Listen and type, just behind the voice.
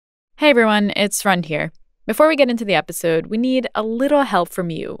Hey everyone, it's Rund here. Before we get into the episode, we need a little help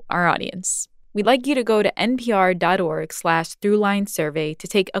from you, our audience. We'd like you to go to npr.org/throughline survey to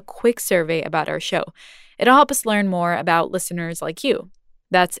take a quick survey about our show. It'll help us learn more about listeners like you.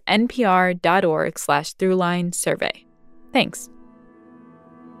 That's npr.org/throughline survey. Thanks.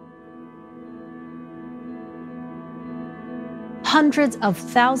 Hundreds of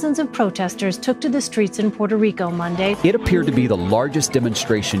thousands of protesters took to the streets in Puerto Rico Monday. It appeared to be the largest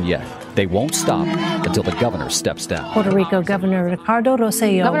demonstration yet. They won't stop until the governor steps down. Puerto Rico Governor Ricardo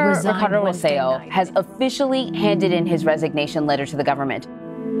Rosselló has officially handed in his resignation letter to the government.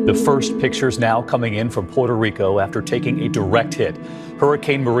 The first pictures now coming in from Puerto Rico after taking a direct hit.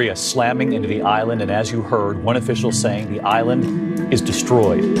 Hurricane Maria slamming into the island, and as you heard, one official saying the island is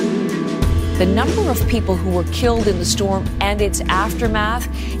destroyed. The number of people who were killed in the storm and its aftermath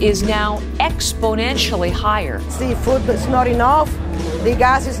is now exponentially higher. Seafood is not enough. The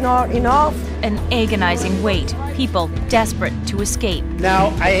gas is not enough. An agonizing wait. People desperate to escape. Now,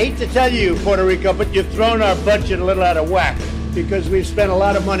 I hate to tell you, Puerto Rico, but you've thrown our budget a little out of whack because we've spent a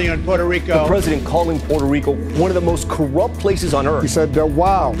lot of money on Puerto Rico. The president calling Puerto Rico one of the most corrupt places on earth. He said,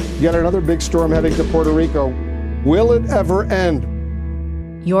 wow, yet another big storm heading to Puerto Rico. Will it ever end?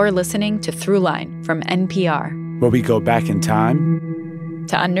 You're listening to Throughline from NPR, where we go back in time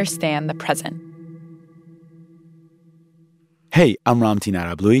to understand the present. Hey, I'm Ramtin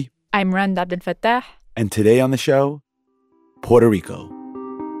Arablouei. I'm Rund Abdelfatah. And today on the show, Puerto Rico.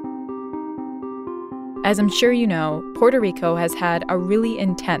 As I'm sure you know, Puerto Rico has had a really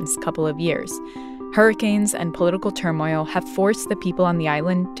intense couple of years. Hurricanes and political turmoil have forced the people on the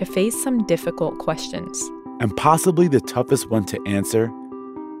island to face some difficult questions. And possibly the toughest one to answer: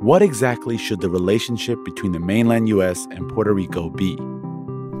 what exactly should the relationship between the mainland U.S. and Puerto Rico be?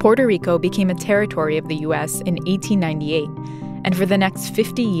 Puerto Rico became a territory of the U.S. in 1898, and for the next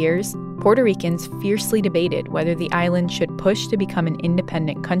 50 years, Puerto Ricans fiercely debated whether the island should push to become an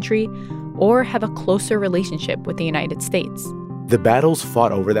independent country or have a closer relationship with the United States. The battles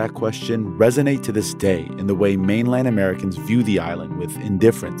fought over that question resonate to this day in the way mainland Americans view the island with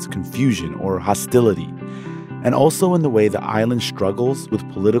indifference, confusion, or hostility, and also in the way the island struggles with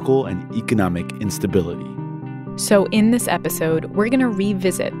political and economic instability. So in this episode, we're going to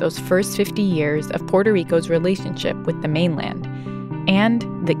revisit those first 50 years of Puerto Rico's relationship with the mainland and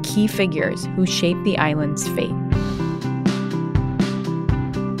the key figures who shaped the island's fate.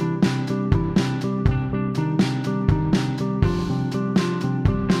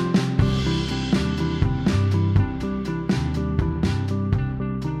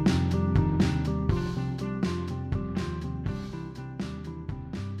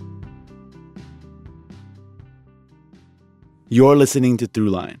 You're listening to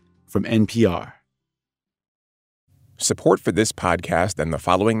Throughline from NPR. Support for this podcast and the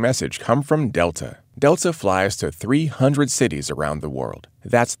following message come from Delta. Delta flies to 300 cities around the world.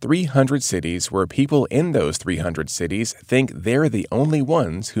 That's 300 cities where people in those 300 cities think they're the only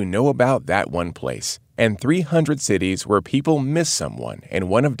ones who know about that one place. And 300 cities where people miss someone in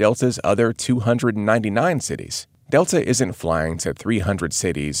one of Delta's other 299 cities. Delta isn't flying to 300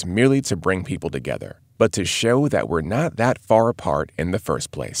 cities merely to bring people together, but to show that we're not that far apart in the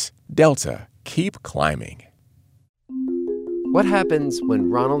first place. Delta, keep climbing. What happens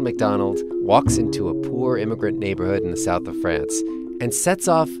when Ronald McDonald walks into a poor immigrant neighborhood in the south of France and sets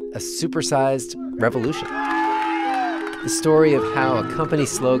off a supersized revolution? The story of how a company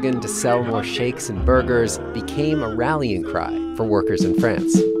slogan to sell more shakes and burgers became a rallying cry for workers in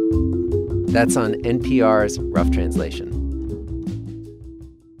France. That's on NPR's Rough Translation.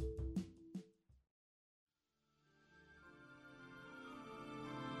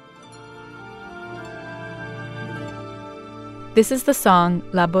 This is the song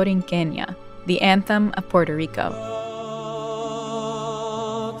La Borinqueña, the anthem of Puerto Rico.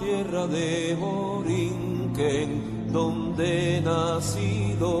 Tierra de Borinquen, donde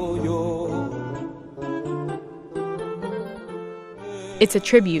nacido yo. It's a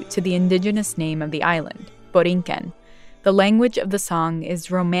tribute to the indigenous name of the island, Borinquen. The language of the song is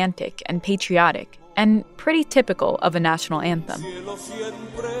romantic and patriotic, and pretty typical of a national anthem.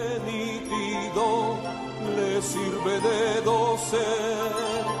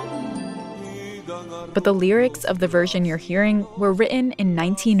 But the lyrics of the version you're hearing were written in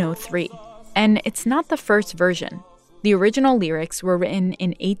 1903, and it's not the first version. The original lyrics were written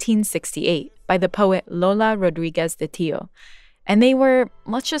in 1868 by the poet Lola Rodriguez de Tio, and they were,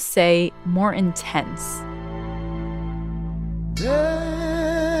 let's just say, more intense.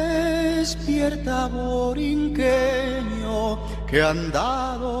 Despierta, borinqueño, que han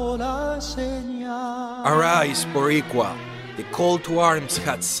dado la señal. Arise, Boricua. The call to arms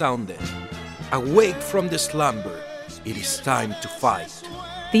had sounded. Awake from the slumber, it is time to fight.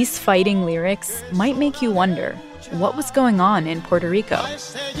 These fighting lyrics might make you wonder what was going on in Puerto Rico.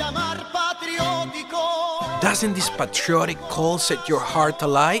 Doesn't this patriotic call set your heart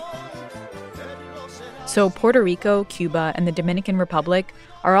alight? So Puerto Rico, Cuba, and the Dominican Republic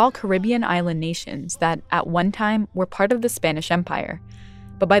are all Caribbean island nations that at one time were part of the Spanish Empire.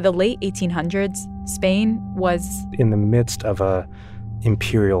 But by the late 1800s, Spain was in the midst of an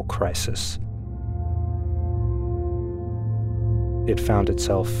imperial crisis. It found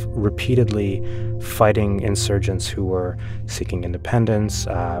itself repeatedly fighting insurgents who were seeking independence.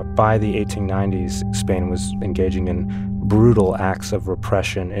 By the 1890s, Spain was engaging in brutal acts of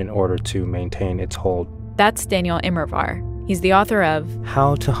repression in order to maintain its hold. That's Daniel Immerwahr. He's the author of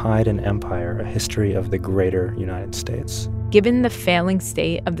How to Hide an Empire, A History of the Greater United States. Given the failing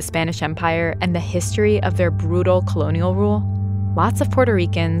state of the Spanish Empire and the history of their brutal colonial rule, lots of Puerto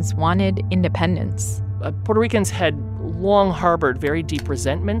Ricans wanted independence. Puerto Ricans had long harbored very deep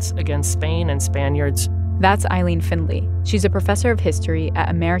resentments against Spain and Spaniards. That's Eileen Findley. She's a professor of history at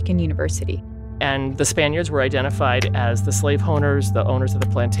American University. And the Spaniards were identified as the slave owners, the owners of the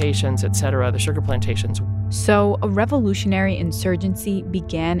plantations, etc., the sugar plantations. So a revolutionary insurgency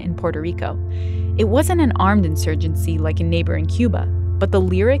began in Puerto Rico. It wasn't an armed insurgency like in neighboring Cuba, but the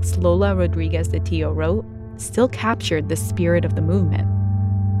lyrics Lola Rodriguez de Tio wrote still captured the spirit of the movement.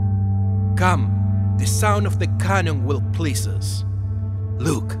 Come, the sound of the cannon will please us.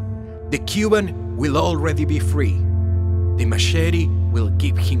 Look, the Cuban will already be free. The machete will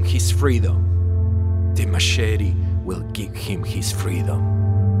give him his freedom. The machete will give him his freedom.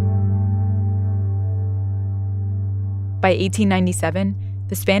 By 1897,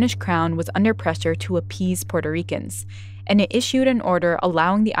 the Spanish crown was under pressure to appease Puerto Ricans, and it issued an order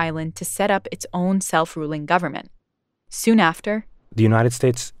allowing the island to set up its own self-ruling government. Soon after, the United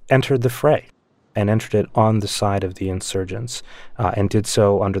States entered the fray and entered it on the side of the insurgents, and did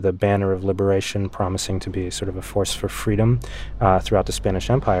so under the banner of liberation, promising to be sort of a force for freedom throughout the Spanish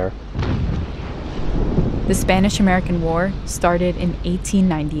Empire. The Spanish-American War started in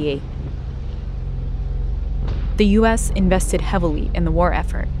 1898. The U.S. invested heavily in the war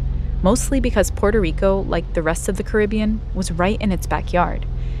effort, mostly because Puerto Rico, like the rest of the Caribbean, was right in its backyard,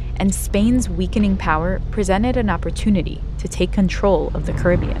 and Spain's weakening power presented an opportunity to take control of the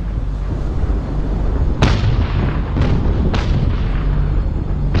Caribbean.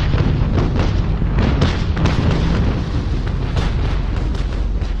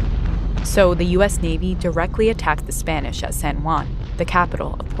 So the U.S. Navy directly attacked the Spanish at San Juan, the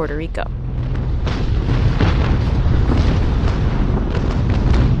capital of Puerto Rico.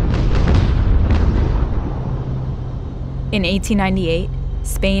 In 1898,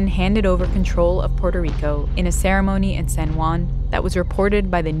 Spain handed over control of Puerto Rico in a ceremony in San Juan that was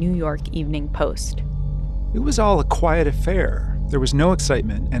reported by the New York Evening Post. It was all a quiet affair. There was no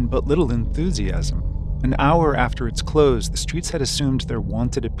excitement and but little enthusiasm. An hour after its close, the streets had assumed their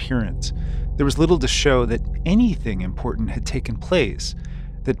wonted appearance. There was little to show that anything important had taken place,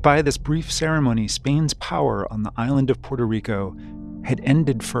 that by this brief ceremony, Spain's power on the island of Puerto Rico had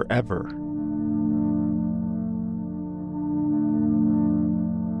ended forever.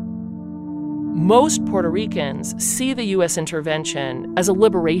 Most Puerto Ricans see the U.S. intervention as a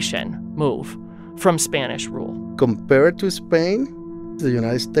liberation move from Spanish rule. Compared to Spain, the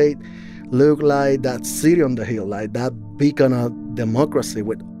United States looked like that city on the hill, like that beacon of democracy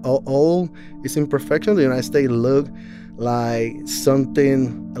with all its imperfections. The United States looked like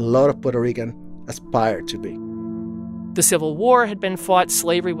something a lot of Puerto Ricans aspired to be. The Civil War had been fought,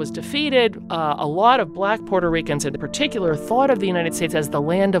 slavery was defeated. A lot of black Puerto Ricans in particular thought of the United States as the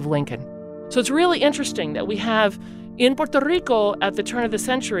land of Lincoln. So it's really interesting that we have in Puerto Rico at the turn of the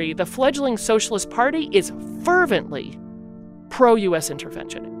century, the fledgling Socialist Party is fervently pro-U.S.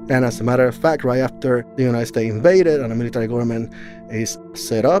 intervention. And as a matter of fact, right after the United States invaded and a military government is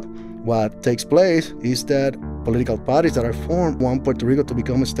set up, what takes place is that political parties that are formed want Puerto Rico to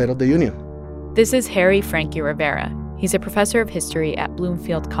become a state of the Union. This is Harry Frankie Rivera. He's a professor of history at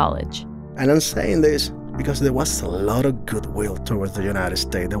Bloomfield College. And I'm saying this because there was a lot of goodwill towards the United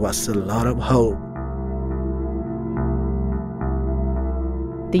States. There was a lot of hope.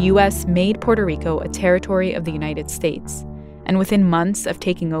 The U.S. made Puerto Rico a territory of the United States. And within months of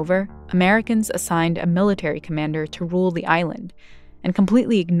taking over, Americans assigned a military commander to rule the island and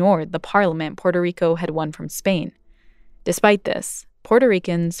completely ignored the parliament Puerto Rico had won from Spain. Despite this, Puerto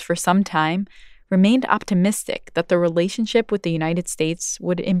Ricans, for some time, remained optimistic that the relationship with the United States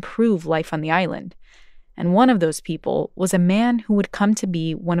would improve life on the island. And one of those people was a man who would come to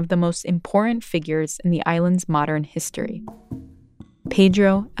be one of the most important figures in the island's modern history,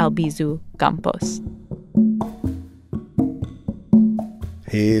 Pedro Albizu Campos.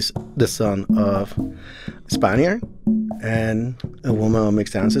 He's the son of a Spaniard and a woman of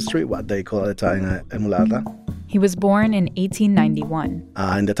mixed ancestry, what they call at the time a mulata. He was born in 1891.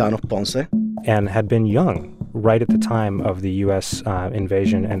 In the town of Ponce. And had been young right at the time of the U.S.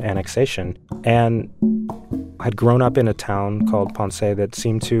 Invasion and annexation, and had grown up in a town called Ponce that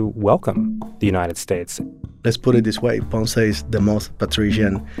seemed to welcome the United States. Let's put it this way, Ponce is the most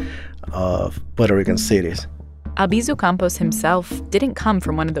patrician of Puerto Rican cities. Albizu Campos himself didn't come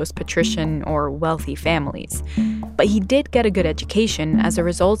from one of those patrician or wealthy families, but he did get a good education as a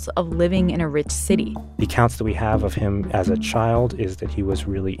result of living in a rich city. The accounts that we have of him as a child is that he was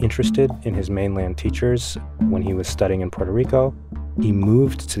really interested in his mainland teachers when he was studying in Puerto Rico. He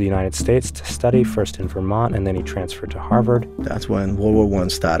moved to the United States to study, first in Vermont, and then he transferred to Harvard. That's when World War I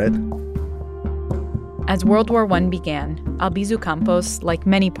started. As World War I began, Albizu Campos, like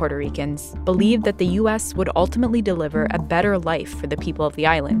many Puerto Ricans, believed that the U.S. would ultimately deliver a better life for the people of the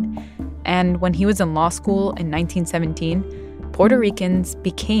island. And when he was in law school in 1917, Puerto Ricans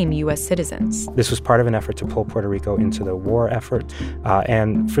became U.S. citizens. This was part of an effort to pull Puerto Rico into the war effort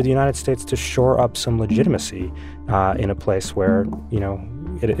and for the United States to shore up some legitimacy in a place where,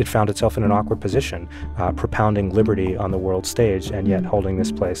 it found itself in an awkward position, propounding liberty on the world stage and yet holding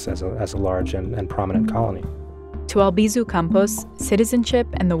this place as a large and prominent colony. To Albizu Campos, citizenship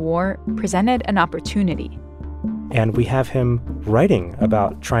and the war presented an opportunity. And we have him writing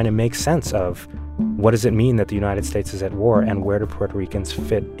about trying to make sense of what does it mean that the United States is at war and where do Puerto Ricans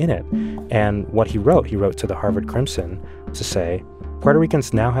fit in it? And what he wrote to the Harvard Crimson to say, Puerto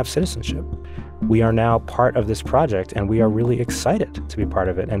Ricans now have citizenship. We are now part of this project, and we are really excited to be part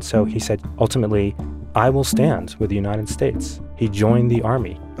of it. And so he said, ultimately, I will stand with the United States. He joined the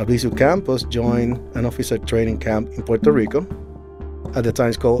army. Albizu Campos joined an officer training camp in Puerto Rico. At the time,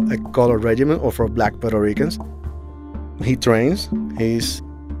 it's called a color regiment, or for black Puerto Ricans. He trains. He's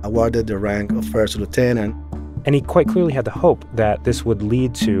awarded the rank of first lieutenant. And he quite clearly had the hope that this would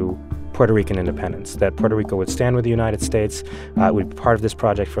lead to Puerto Rican independence, that Puerto Rico would stand with the United States, would be part of this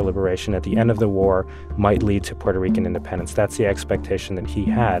project for liberation. At the end of the war, might lead to Puerto Rican independence. That's the expectation that he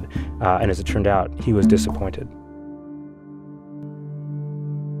had, and as it turned out, he was disappointed.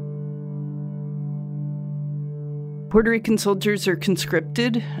 Puerto Rican soldiers are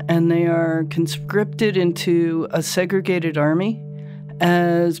conscripted, and they are conscripted into a segregated army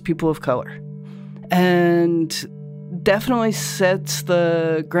as people of color. And definitely sets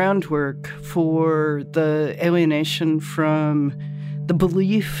the groundwork for the alienation from the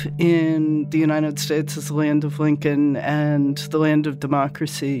belief in the United States as the land of Lincoln and the land of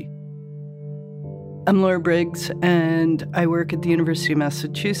democracy. I'm Laura Briggs, and I work at the University of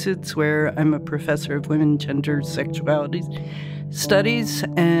Massachusetts, where I'm a professor of women, gender, sexuality studies,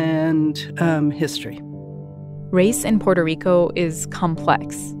 and history. Race in Puerto Rico is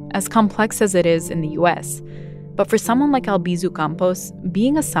complex as it is in the U.S., but for someone like Albizu Campos,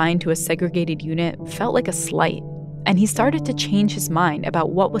 being assigned to a segregated unit felt like a slight, and he started to change his mind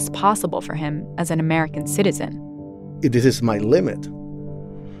about what was possible for him as an American citizen. This is my limit,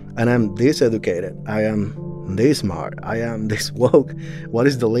 and I'm this educated, I am this smart, I am this woke. What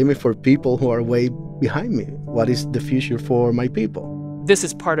is the limit for people who are way behind me? What is the future for my people? This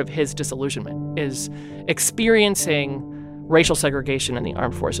is part of his disillusionment, is experiencing racial segregation in the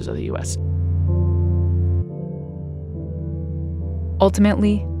armed forces of the U.S.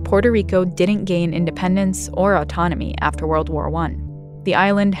 Ultimately, Puerto Rico didn't gain independence or autonomy after World War I. The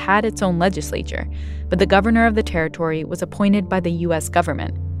island had its own legislature, but the governor of the territory was appointed by the U.S.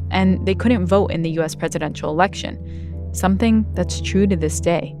 government, and they couldn't vote in the U.S. presidential election, something that's true to this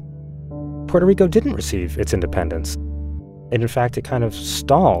day. Puerto Rico didn't receive its independence. And in fact, it kind of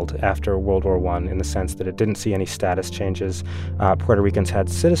stalled after World War I in the sense that it didn't see any status changes. Puerto Ricans had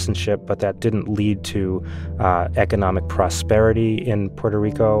citizenship, but that didn't lead to economic prosperity in Puerto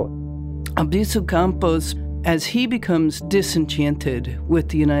Rico. Albizu Campos, as he becomes disenchanted with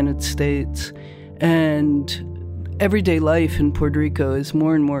the United States, and everyday life in Puerto Rico is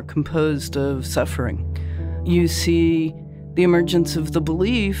more and more composed of suffering. You see the emergence of the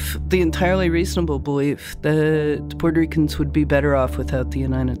belief, the entirely reasonable belief, that Puerto Ricans would be better off without the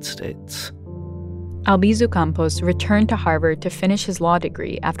United States. Albizu Campos returned to Harvard to finish his law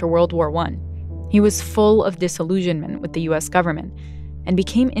degree after World War I. He was full of disillusionment with the U.S. government and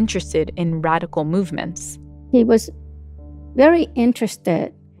became interested in radical movements. He was very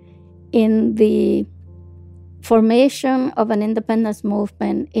interested in the formation of an independence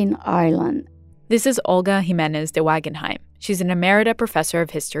movement in Ireland. This is Olga Jimenez de Wagenheim. She's an emerita professor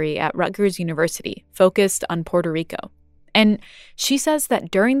of history at Rutgers University, focused on Puerto Rico. And she says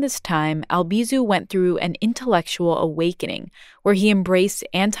that during this time, Albizu went through an intellectual awakening where he embraced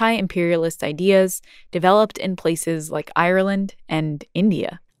anti-imperialist ideas developed in places like Ireland and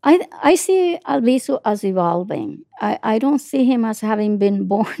India. I see Albizu as evolving. I don't see him as having been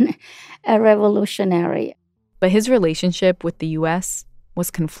born a revolutionary. But his relationship with the U.S.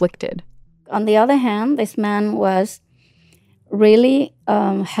 was conflicted. On the other hand, this man was really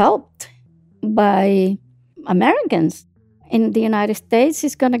helped by Americans. In the United States,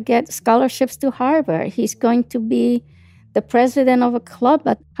 he's going to get scholarships to Harvard. He's going to be the president of a club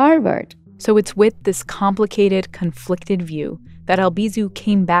at Harvard. So it's with this complicated, conflicted view that Albizu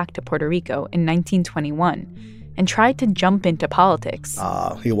came back to Puerto Rico in 1921 and tried to jump into politics.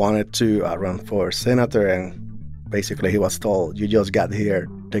 He wanted to run for senator, and basically he was told, you just got here,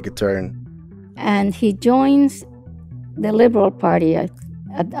 take a turn. And he joins the Liberal Party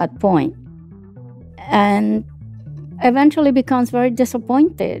at point, and eventually becomes very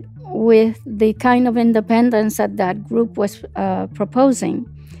disappointed with the kind of independence that group was proposing.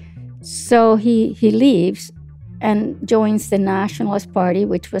 So he leaves and joins the Nationalist Party,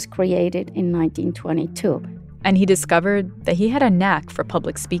 which was created in 1922. And he discovered that he had a knack for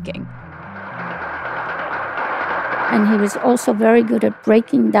public speaking. And he was also very good at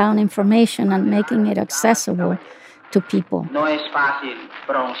breaking down information and making it accessible to people. No es fácil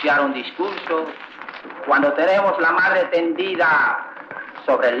pronunciar un discurso cuando tenemos la madre tendida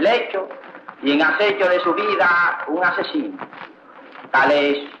sobre el lecho y en acecho de su vida un asesino. Tal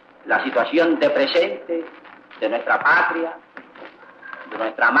es la situación de presente de nuestra patria, de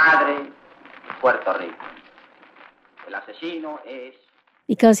nuestra madre, Puerto Rico. El asesino es...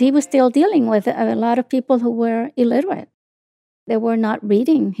 Because he was still dealing with a lot of people who were illiterate. They were not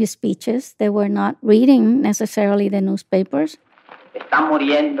reading his speeches. They were not reading necessarily the newspapers. Están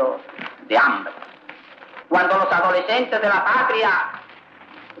muriendo de hambre. Cuando los adolescentes de la patria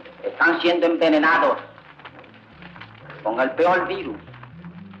están siendo envenenados con el peor virus.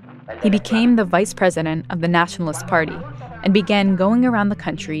 He became the vice president of the Nationalist Party and began going around the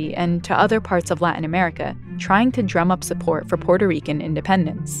country and to other parts of Latin America trying to drum up support for Puerto Rican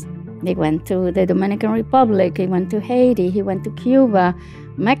independence. He went to the Dominican Republic, he went to Haiti, he went to Cuba,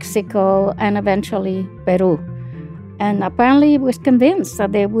 Mexico, and eventually Peru. And apparently he was convinced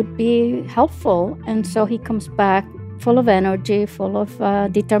that they would be helpful, and so he comes back full of energy, full of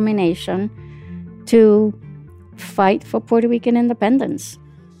determination to fight for Puerto Rican independence.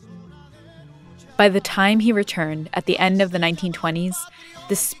 By the time he returned at the end of the 1920s,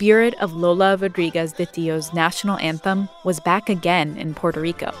 the spirit of Lola Rodriguez de Tio's national anthem was back again in Puerto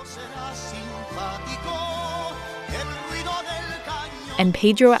Rico. And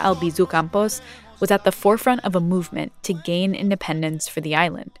Pedro Albizu Campos was at the forefront of a movement to gain independence for the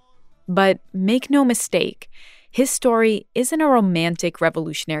island. But make no mistake, his story isn't a romantic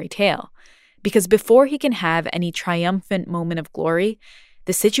revolutionary tale, because before he can have any triumphant moment of glory,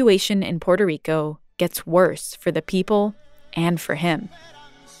 the situation in Puerto Rico gets worse for the people and for him.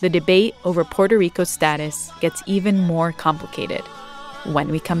 The debate over Puerto Rico's status gets even more complicated when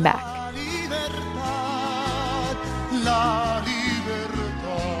we come back.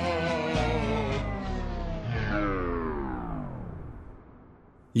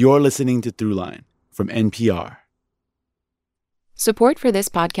 You're listening to Throughline from NPR. Support for this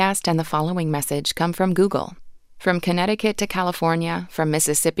podcast and the following message come from Google. From Connecticut to California, from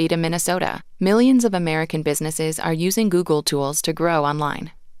Mississippi to Minnesota, millions of American businesses are using Google tools to grow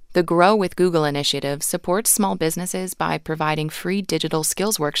online. The Grow with Google initiative supports small businesses by providing free digital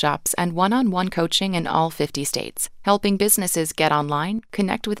skills workshops and one-on-one coaching in all 50 states, helping businesses get online,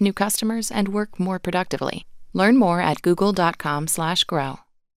 connect with new customers, and work more productively. Learn more at google.com/grow.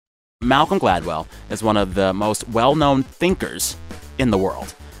 Malcolm Gladwell is one of the most well-known thinkers in the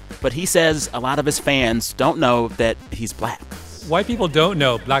world. But he says a lot of his fans don't know that he's black. White people don't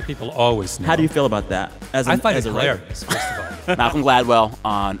know. Black people always know. How do you feel about that? I find it hilarious, first of all. Malcolm Gladwell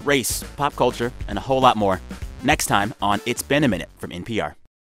on race, pop culture, and a whole lot more. Next time on It's Been a Minute from NPR.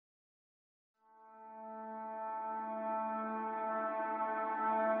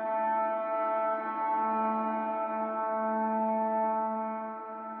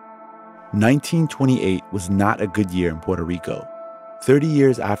 "1928 was not a good year in Puerto Rico. 30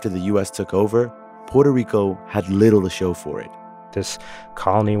 years after the U.S. took over, Puerto Rico had little to show for it. This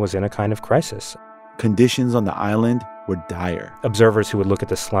colony was in a kind of crisis. Conditions on the island were dire. Observers who would look at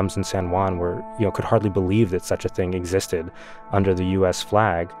the slums in San Juan could hardly believe that such a thing existed under the U.S.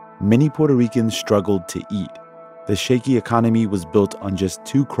 flag. Many Puerto Ricans struggled to eat. the shaky economy was built on just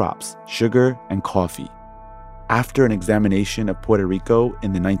two crops, sugar and coffee. After an examination of Puerto Rico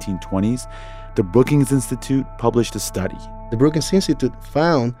in the 1920s, the Brookings Institute published a study. The Brookings Institute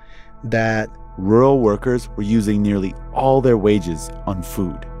found that rural workers were using nearly all their wages on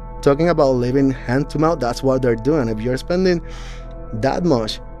food. Talking about living hand to mouth, that's what they're doing. If you're spending that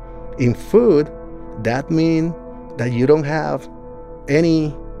much in food, that means that you don't have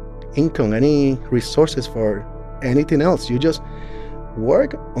any income, any resources for anything else. You just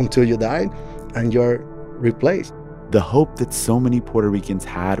work until you die and you're replaced. The hope that so many Puerto Ricans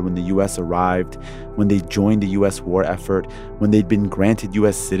had when the U.S. arrived, when they joined the U.S. war effort, when they'd been granted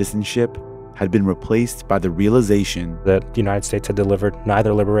U.S. citizenship, had been replaced by the realization that the United States had delivered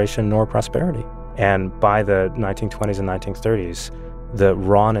neither liberation nor prosperity. And by the 1920s and 1930s, the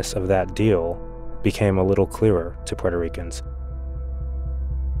rawness of that deal became a little clearer to Puerto Ricans.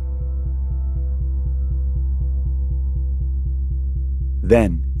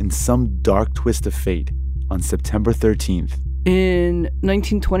 Then, in some dark twist of fate, on September 13th, in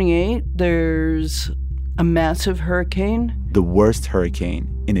 1928, there's a massive hurricane. The worst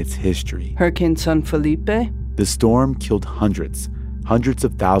hurricane in its history. Hurricane San Felipe. The storm killed hundreds. Hundreds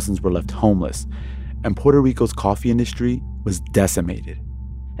of thousands were left homeless. And Puerto Rico's coffee industry was decimated.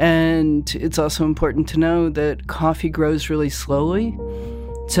 And it's also important to know that coffee grows really slowly.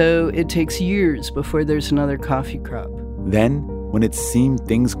 So it takes years before there's another coffee crop. Then, when it seemed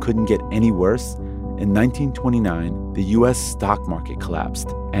things couldn't get any worse, in 1929, the U.S. stock market collapsed,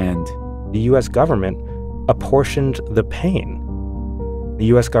 and the U.S. government apportioned the pain. The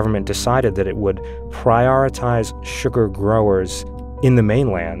U.S. government decided that it would prioritize sugar growers in the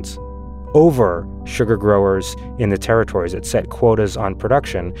mainlands over sugar growers in the territories. It set quotas on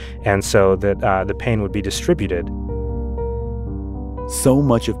production, and so that the pain would be distributed. So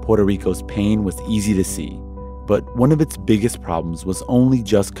much of Puerto Rico's pain was easy to see, but one of its biggest problems was only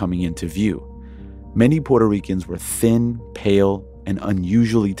just coming into view. Many Puerto Ricans were thin, pale, and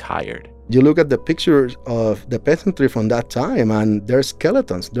unusually tired. You look at the pictures of the peasantry from that time, and they're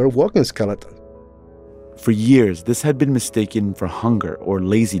skeletons. They're walking skeletons. For years, this had been mistaken for hunger or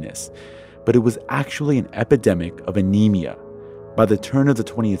laziness, but it was actually an epidemic of anemia. By the turn of the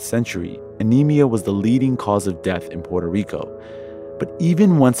 20th century, anemia was the leading cause of death in Puerto Rico. But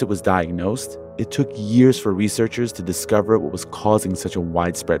even once it was diagnosed, it took years for researchers to discover what was causing such a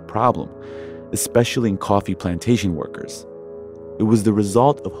widespread problem, especially in coffee plantation workers. It was the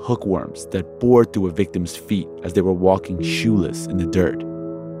result of hookworms that bored through a victim's feet as they were walking shoeless in the dirt.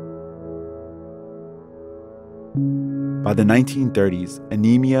 By the 1930s,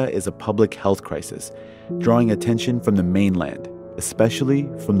 anemia is a public health crisis, drawing attention from the mainland, especially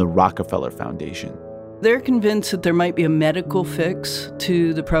from the Rockefeller Foundation. They're convinced that there might be a medical fix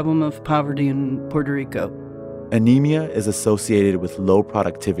to the problem of poverty in Puerto Rico. Anemia is associated with low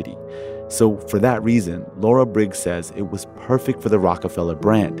productivity. So for that reason, Laura Briggs says it was perfect for the Rockefeller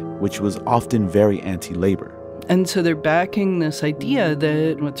brand, which was often very anti-labor. And so they're backing this idea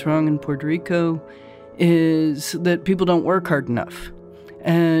that what's wrong in Puerto Rico is that people don't work hard enough.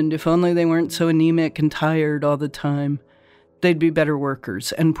 And if only they weren't so anemic and tired all the time, they'd be better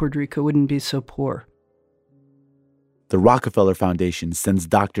workers and Puerto Rico wouldn't be so poor. The Rockefeller Foundation sends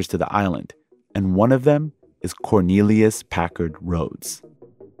doctors to the island, and one of them is Cornelius Packard Rhodes.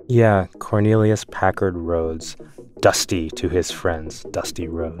 Yeah, Cornelius Packard Rhodes. Dusty to his friends, Dusty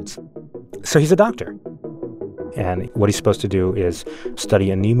Rhodes. So he's a doctor. And what he's supposed to do is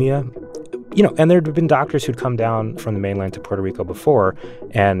study anemia. You know, and there'd been doctors who'd come down from the mainland to Puerto Rico before,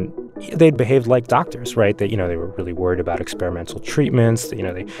 and they'd behaved like doctors, right? That, they were really worried about experimental treatments.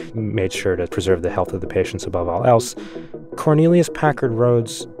 They made sure to preserve the health of the patients above all else. Cornelius Packard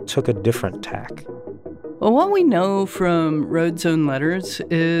Rhodes took a different tack. Well, what we know from Rhodes' own letters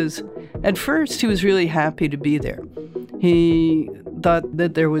is, at first, he was really happy to be there. He thought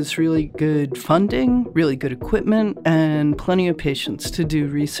that there was really good funding, really good equipment, and plenty of patients to do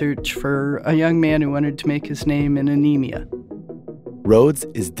research for a young man who wanted to make his name in anemia. Rhodes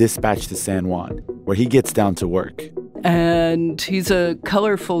is dispatched to San Juan, where he gets down to work. And he's a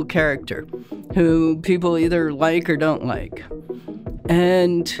colorful character who people either like or don't like.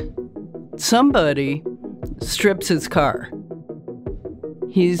 And somebody strips his car.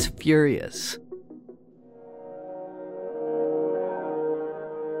 He's furious.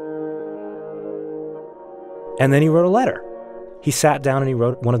 And then he wrote a letter. He sat down and he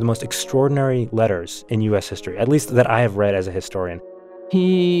wrote one of the most extraordinary letters in U.S. history, at least that I have read as a historian.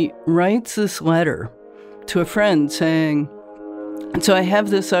 He writes this letter to a friend saying, so I have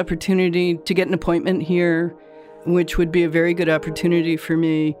this opportunity to get an appointment here, which would be a very good opportunity for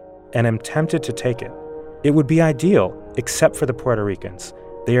me. And am tempted to take it. It would be ideal, except for the Puerto Ricans.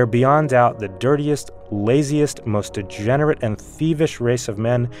 They are beyond doubt the dirtiest, laziest, most degenerate and thievish race of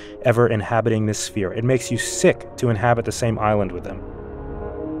men ever inhabiting this sphere. It makes you sick to inhabit the same island with them.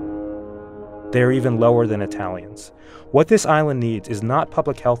 They are even lower than Italians. What this island needs is not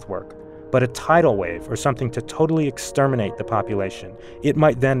public health work, but a tidal wave or something to totally exterminate the population. It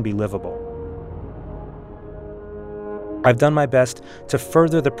might then be livable. I've done my best to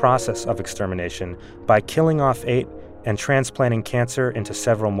further the process of extermination by killing off 8 and transplanting cancer into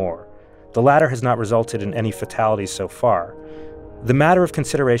several more. The latter has not resulted in any fatalities so far. The matter of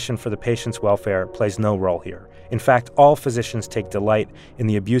consideration for the patient's welfare plays no role here. In fact, all physicians take delight in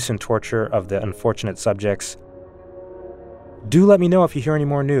the abuse and torture of the unfortunate subjects. Do let me know if you hear any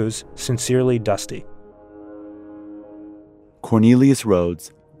more news. Sincerely, Dusty. Cornelius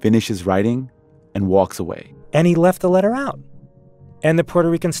Rhoads finishes writing and walks away. And he left the letter out. And the Puerto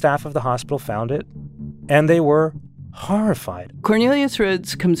Rican staff of the hospital found it, and they were horrified. Cornelius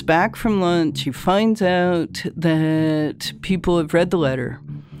Rhoads comes back from lunch. He finds out that people have read the letter,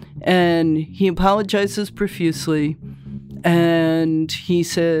 and he apologizes profusely, and he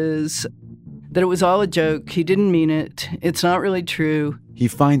says that it was all a joke. He didn't mean it. It's not really true. He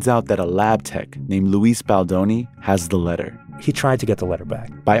finds out that a lab tech named Luis Baldoni has the letter. He tried to get the letter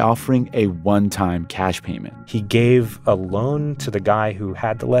back by offering a one-time cash payment. He gave a loan to the guy who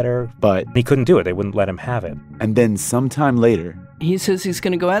had the letter, but he couldn't do it. They wouldn't let him have it. And then sometime later, he says he's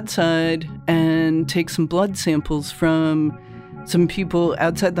going to go outside and take some blood samples from some people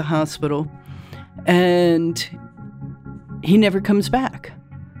outside the hospital, and he never comes back.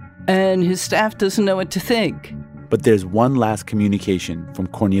 And his staff doesn't know what to think. But there's one last communication from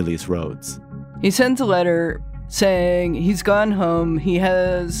Cornelius Rhoads. He sends a letter saying he's gone home, he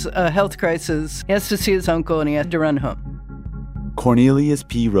has a health crisis, he has to see his uncle, and he had to run home. Cornelius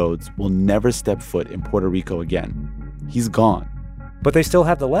P. Rhoads will never step foot in Puerto Rico again. He's gone. But they still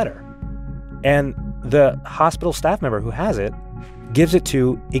have the letter. And the hospital staff member who has it gives it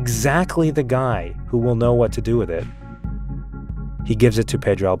to exactly the guy who will know what to do with it. He gives it to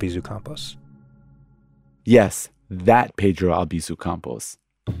Pedro Albizu Campos. Yes, that Pedro Albizu Campos.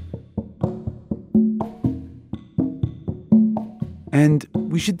 And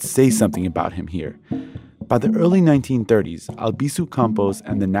we should say something about him here. By the early 1930s, Albizu Campos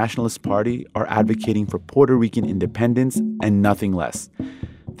and the Nationalist Party are advocating for Puerto Rican independence and nothing less.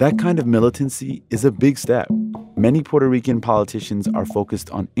 That kind of militancy is a big step. Many Puerto Rican politicians are focused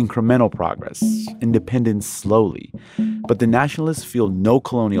on incremental progress, independence slowly. But the nationalists feel no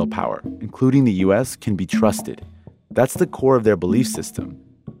colonial power, including the U.S., can be trusted. That's the core of their belief system.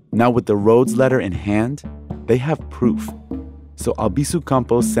 Now, with the Rhoads letter in hand, they have proof. So Albizu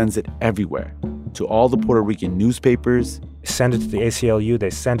Campos sends it everywhere, to all the Puerto Rican newspapers. Send it to the ACLU,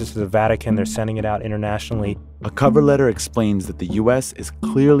 they send it to the Vatican, they're sending it out internationally. A cover letter explains that the U.S. is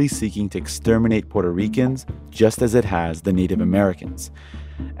clearly seeking to exterminate Puerto Ricans, just as it has the Native Americans.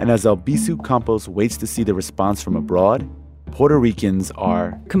 And as Albizu Campos waits to see the response from abroad, Puerto Ricans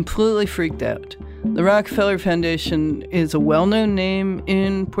are completely freaked out. The Rockefeller Foundation is a well-known name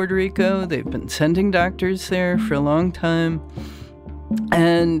in Puerto Rico. They've been sending doctors there for a long time.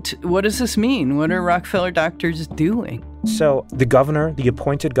 And what does this mean? What are Rockefeller doctors doing? So the governor, the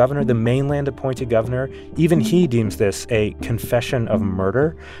appointed governor, the mainland appointed governor, even he deems this a confession of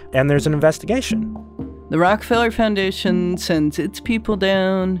murder, and there's an investigation. The Rockefeller Foundation sends its people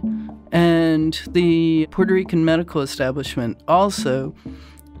down, and the Puerto Rican medical establishment also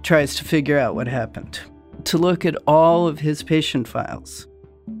tries to figure out what happened, to look at all of his patient files.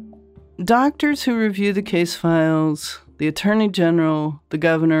 Doctors who review the case files, the Attorney General, the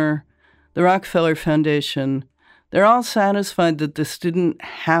governor, the Rockefeller Foundation, they're all satisfied that this didn't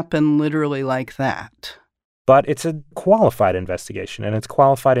happen literally like that. But it's a qualified investigation, and it's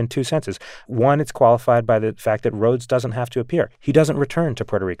qualified in two senses. One, it's qualified by the fact that Rhoads doesn't have to appear. He doesn't return to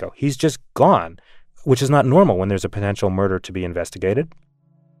Puerto Rico. He's just gone, which is not normal when there's a potential murder to be investigated.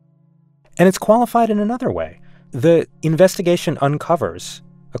 And it's qualified in another way. The investigation uncovers,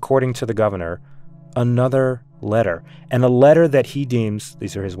 according to the governor, another letter, and a letter that he deems,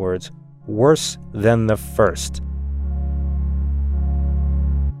 these are his words, worse than the first.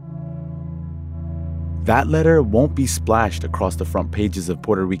 That letter won't be splashed across the front pages of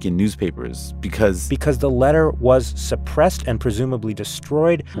Puerto Rican newspapers because the letter was suppressed and presumably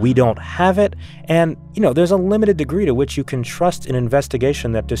destroyed. We don't have it. And, there's a limited degree to which you can trust an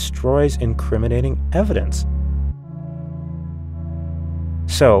investigation that destroys incriminating evidence.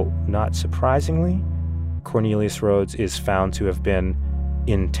 So, not surprisingly, Cornelius Rhoads is found to have been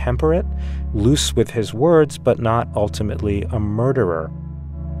intemperate, loose with his words, but not ultimately a murderer.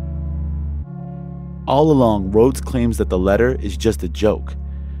 All along, Rhodes claims that the letter is just a joke,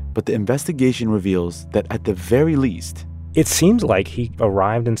 but the investigation reveals that at the very least, it seems like he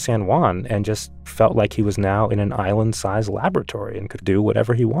arrived in San Juan and just felt like he was now in an island-sized laboratory and could do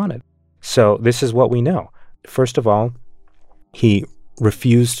whatever he wanted. So this is what we know. First of all, he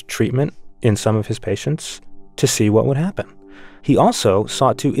refused treatment in some of his patients to see what would happen. He also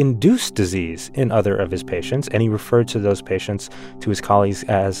sought to induce disease in other of his patients, and he referred to those patients to his colleagues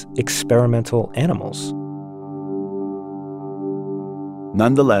as experimental animals.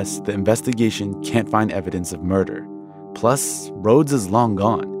 Nonetheless, the investigation can't find evidence of murder. Plus, Rhodes is long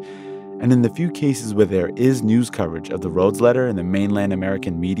gone. And in the few cases where there is news coverage of the Rhodes letter in the mainland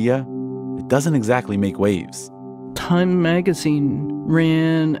American media, it doesn't exactly make waves. Time magazine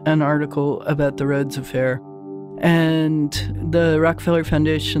ran an article about the Rhodes affair, and the Rockefeller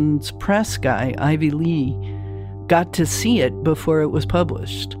Foundation's press guy, Ivy Lee, got to see it before it was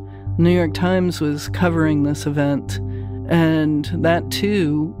published. The New York Times was covering this event, and that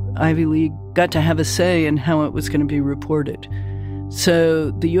too, Ivy Lee got to have a say in how it was going to be reported.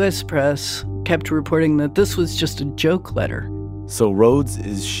 So the U.S. press kept reporting that this was just a joke letter. So Rhodes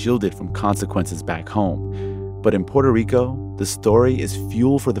is shielded from consequences back home. But in Puerto Rico, the story is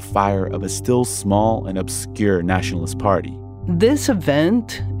fuel for the fire of a still small and obscure nationalist party. This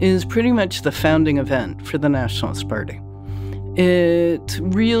event is pretty much the founding event for the Nationalist Party. It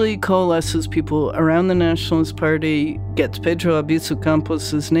really coalesces people around the Nationalist Party, gets Pedro Albizu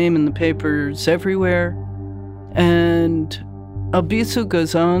Campos' name in the papers everywhere, and Albizu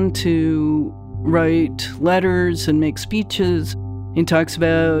goes on to write letters and make speeches. He talks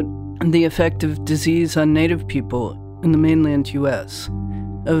about the effect of disease on Native people in the mainland U.S.,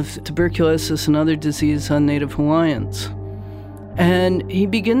 of tuberculosis and other disease on Native Hawaiians. And he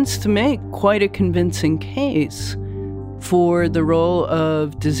begins to make quite a convincing case for the role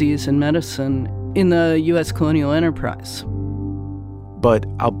of disease in medicine in the U.S. colonial enterprise. But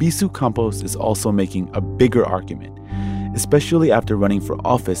Albizu Campos is also making a bigger argument, especially after running for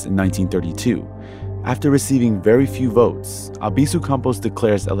office in 1932. After receiving very few votes, Albizu Campos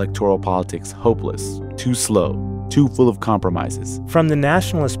declares electoral politics hopeless, too slow, too full of compromises. From the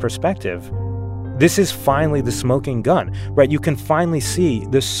nationalist perspective, this is finally the smoking gun, right? You can finally see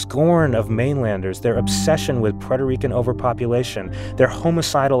the scorn of mainlanders, their obsession with Puerto Rican overpopulation, their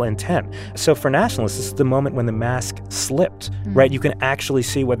homicidal intent. So for nationalists, this is the moment when the mask slipped, right? You can actually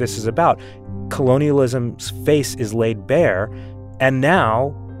see what this is about. Colonialism's face is laid bare, and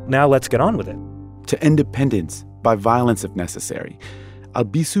now let's get on with it. To independence, by violence if necessary.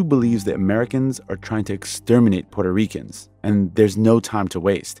 Albizu believes that Americans are trying to exterminate Puerto Ricans, and there's no time to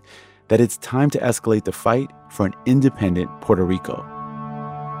waste, that it's time to escalate the fight for an independent Puerto Rico.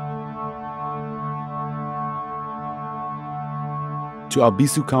 To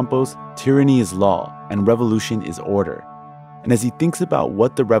Albizu Campos, tyranny is law and revolution is order. And as he thinks about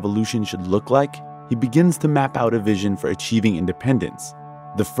what the revolution should look like, he begins to map out a vision for achieving independence.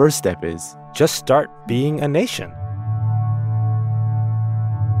 The first step is just start being a nation.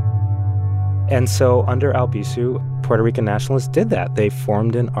 And so under Albizu, Puerto Rican nationalists did that. They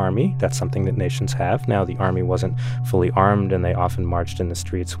formed an army. That's something that nations have. Now, the army wasn't fully armed, and they often marched in the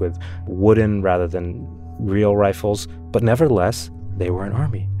streets with wooden rather than real rifles. But nevertheless, they were an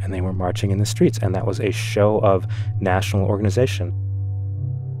army, and they were marching in the streets, and that was a show of national organization.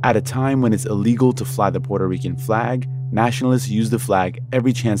 At a time when it's illegal to fly the Puerto Rican flag, nationalists use the flag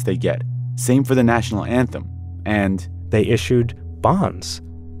every chance they get. Same for the national anthem. And they issued bonds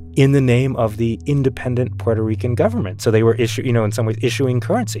in the name of the independent Puerto Rican government. So they were in some ways issuing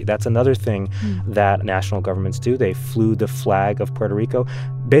currency. That's another thing that national governments do. They flew the flag of Puerto Rico,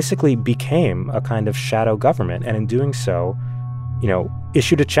 basically became a kind of shadow government, and in doing so,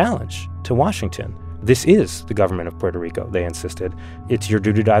 issued a challenge to Washington. This is the government of Puerto Rico, they insisted. It's your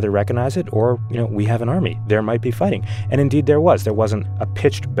duty to either recognize it or, we have an army. There might be fighting. And indeed there was. There wasn't a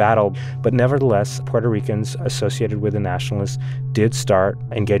pitched battle, but nevertheless, Puerto Ricans associated with the nationalists did start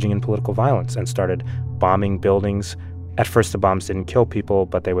engaging in political violence and started bombing buildings. At first, the bombs didn't kill people,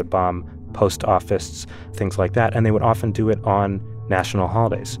 but they would bomb post offices, things like that. And they would often do it on national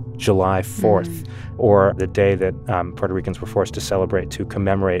holidays, July 4th, or the day that Puerto Ricans were forced to celebrate to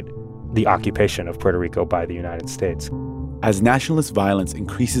commemorate the occupation of Puerto Rico by the United States. As nationalist violence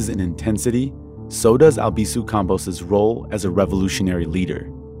increases in intensity, so does Albizu Campos' role as a revolutionary leader.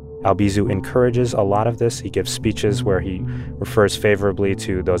 Albizu encourages a lot of this. He gives speeches where he refers favorably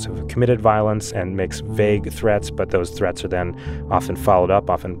to those who have committed violence and makes vague threats, but those threats are then often followed up,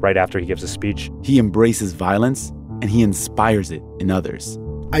 often right after he gives a speech. He embraces violence, and he inspires it in others.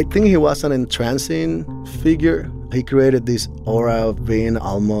 I think he was an entrancing figure. He created this aura of being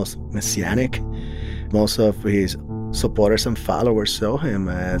almost messianic. Most of his supporters and followers saw him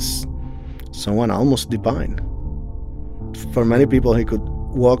as someone almost divine. For many people, he could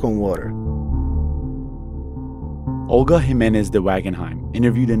walk on water. Olga Jimenez de Wagenheim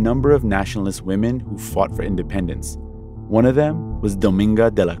interviewed a number of nationalist women who fought for independence. One of them was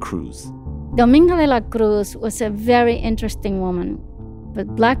Dominga de la Cruz. Dominga de la Cruz was a very interesting woman, a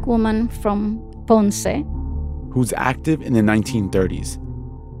black woman from Ponce, who's active in the 1930s.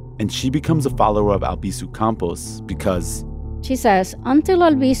 And she becomes a follower of Albizu Campos because, she says, until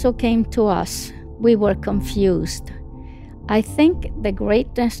Albizu came to us, we were confused. I think the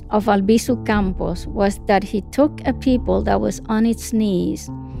greatness of Albizu Campos was that he took a people that was on its knees,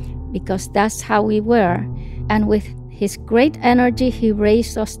 because that's how we were, and with his great energy, he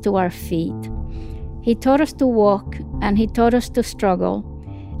raised us to our feet. He taught us to walk, and he taught us to struggle,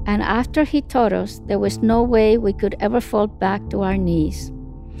 and after he taught us, there was no way we could ever fall back to our knees.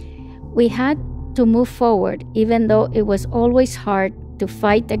 We had to move forward, even though it was always hard to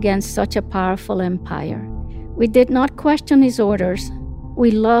fight against such a powerful empire. We did not question his orders.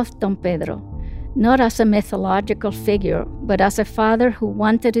 We loved Don Pedro, not as a mythological figure, but as a father who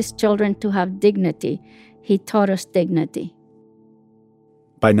wanted his children to have dignity. He taught us dignity.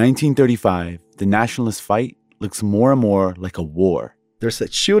 By 1935, the nationalist fight looks more and more like a war. There's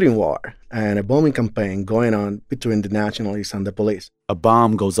a shooting war and a bombing campaign going on between the nationalists and the police. A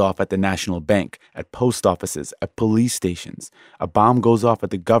bomb goes off at the National Bank, at post offices, at police stations. A bomb goes off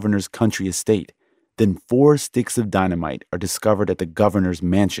at the governor's country estate. Then 4 sticks of dynamite are discovered at the governor's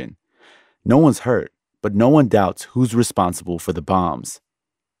mansion. No one's hurt, but no one doubts who's responsible for the bombs.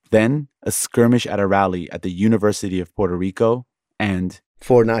 Then, a skirmish at a rally at the University of Puerto Rico, and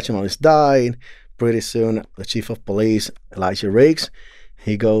 4 nationalists died. Pretty soon, the chief of police, Elijah Riggs,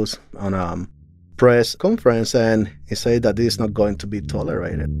 he goes on a press conference and he said that this is not going to be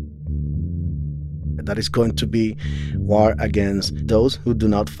tolerated. That is going to be war against those who do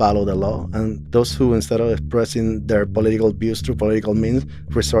not follow the law and those who, instead of expressing their political views through political means,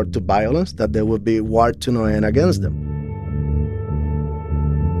 resort to violence, that there will be war to no end against them.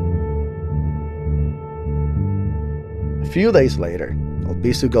 A few days later,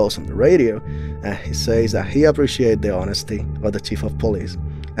 Albizu goes on the radio and he says that he appreciates the honesty of the chief of police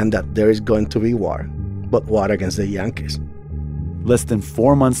and that there is going to be war, but war against the Yankees. Less than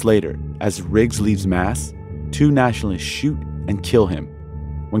 4 months later, as Riggs leaves Mass, 2 nationalists shoot and kill him.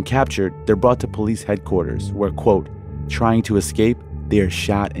 When captured, they're brought to police headquarters where, quote, trying to escape, they are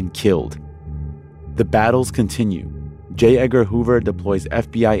shot and killed. The battles continue. J. Edgar Hoover deploys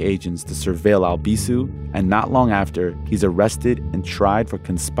FBI agents to surveil Albizu, and not long after, he's arrested and tried for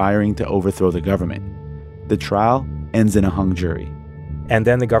conspiring to overthrow the government. The trial ends in a hung jury. And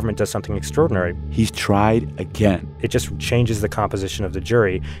then the government does something extraordinary. He's tried again. It just changes the composition of the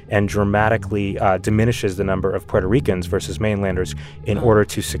jury and dramatically diminishes the number of Puerto Ricans versus mainlanders in order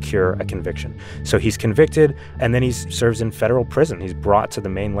to secure a conviction. So he's convicted, and then he serves in federal prison. He's brought to the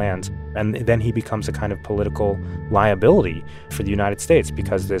mainland, and then he becomes a kind of political liability for the United States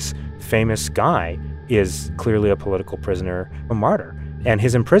because this famous guy is clearly a political prisoner, a martyr. And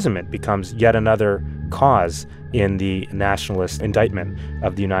his imprisonment becomes yet another cause in the nationalist indictment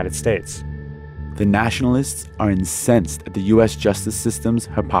of the United States. The nationalists are incensed at the U.S. justice system's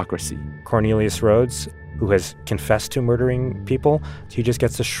hypocrisy. Cornelius Rhodes, who has confessed to murdering people, he just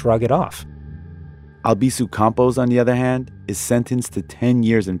gets to shrug it off. Albizu Campos, on the other hand, is sentenced to 10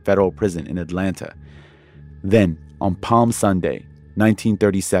 years in federal prison in Atlanta. Then, on Palm Sunday,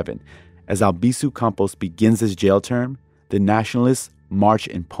 1937, as Albizu Campos begins his jail term, the nationalists march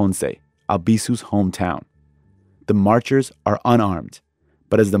in Ponce, Albizu's hometown. The marchers are unarmed,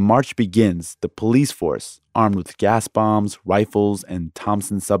 but as the march begins, the police force, armed with gas bombs, rifles, and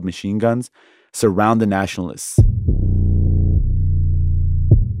Thompson submachine guns, surround the nationalists.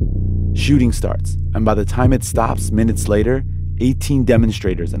 Shooting starts, and by the time it stops minutes later, 18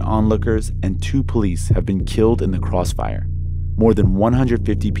 demonstrators and onlookers and 2 police have been killed in the crossfire. More than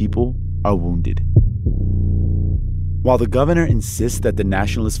 150 people are wounded. While the governor insists that the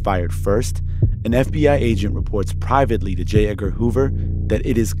nationalists fired first, an FBI agent reports privately to J. Edgar Hoover that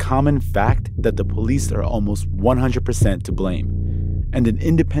it is common fact that the police are almost 100% to blame. And an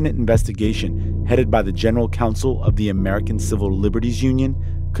independent investigation headed by the General Counsel of the American Civil Liberties Union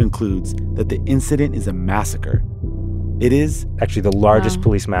concludes that the incident is a massacre. It is actually the largest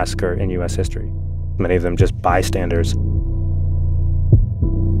police massacre in U.S. history. Many of them just bystanders.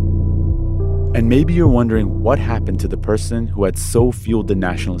 And maybe you're wondering what happened to the person who had so fueled the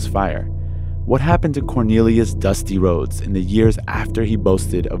nationalist fire. What happened to Cornelius Dusty Rhodes in the years after he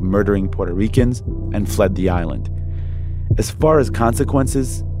boasted of murdering Puerto Ricans and fled the island? As far as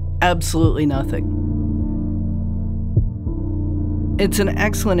consequences, absolutely nothing. It's an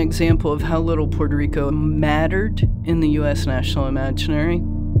excellent example of how little Puerto Rico mattered in the U.S. national imaginary.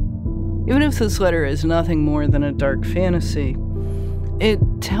 Even if this letter is nothing more than a dark fantasy, it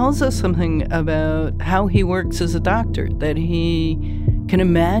tells us something about how he works as a doctor, that he can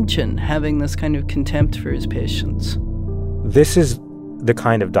imagine having this kind of contempt for his patients. This is the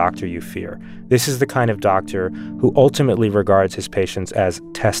kind of doctor you fear. This is the kind of doctor who ultimately regards his patients as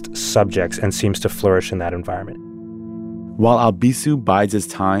test subjects and seems to flourish in that environment. While Albizu bides his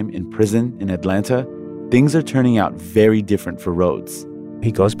time in prison in Atlanta, things are turning out very different for Rhodes.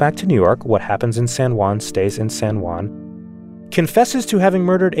 He goes back to New York. What happens in San Juan stays in San Juan. Confesses to having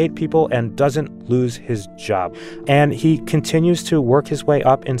murdered 8 people and doesn't lose his job. And he continues to work his way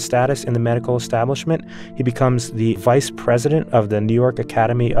up in status in the medical establishment. He becomes the vice president of the New York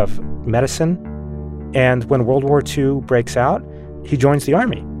Academy of Medicine. And when World War II breaks out, he joins the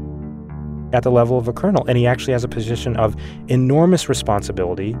Army at the level of a colonel. And he actually has a position of enormous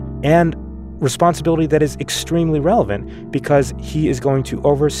responsibility, and responsibility that is extremely relevant because he is going to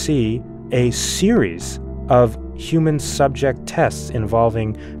oversee a series of human subject tests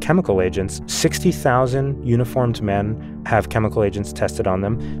involving chemical agents. 60,000 uniformed men have chemical agents tested on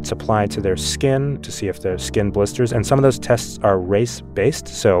them. It's applied to their skin to see if their skin blisters. And some of those tests are race-based.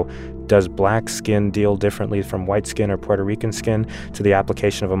 So does black skin deal differently from white skin or Puerto Rican skin to the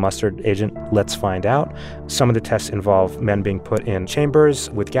application of a mustard agent? Let's find out. Some of the tests involve men being put in chambers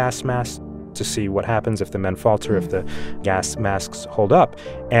with gas masks to see what happens if the men falter, if the gas masks hold up.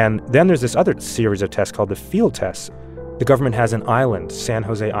 And then there's this other series of tests called the field tests. The government has an island, San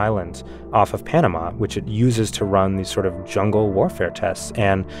Jose Island, off of Panama, which it uses to run these sort of jungle warfare tests.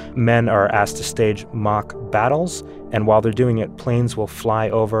 And men are asked to stage mock battles. And while they're doing it, planes will fly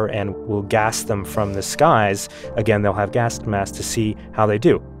over and will gas them from the skies. Again, they'll have gas masks to see how they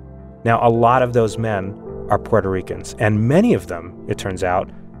do. Now, a lot of those men are Puerto Ricans. And many of them, it turns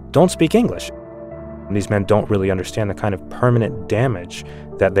out, don't speak English. And these men don't really understand the kind of permanent damage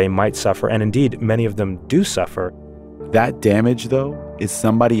that they might suffer. And indeed, many of them do suffer. That damage, though, is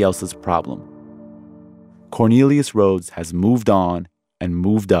somebody else's problem. Cornelius Rhodes has moved on and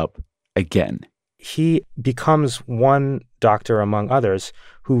moved up again. He becomes one doctor among others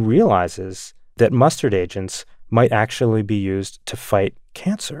who realizes that mustard agents might actually be used to fight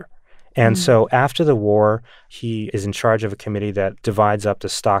cancer. And so after the war, he is in charge of a committee that divides up the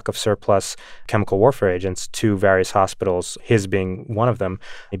stock of surplus chemical warfare agents to various hospitals, his being one of them.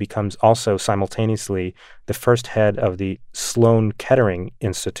 He becomes also simultaneously the first head of the Sloan Kettering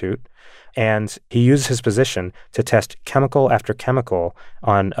Institute. And he uses his position to test chemical after chemical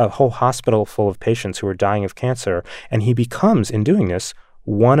on a whole hospital full of patients who are dying of cancer. And he becomes, in doing this,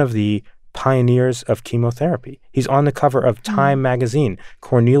 one of the pioneers of chemotherapy. He's on the cover of Time magazine,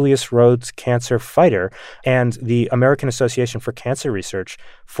 Cornelius Rhodes, Cancer Fighter, and the American Association for Cancer Research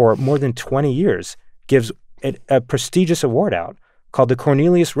for more than 20 years gives a prestigious award out called the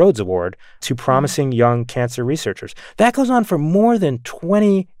Cornelius Rhodes Award to promising young cancer researchers. That goes on for more than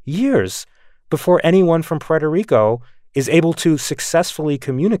 20 years before anyone from Puerto Rico is able to successfully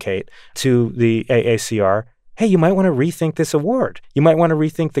communicate to the AACR, hey, you might want to rethink this award. You might want to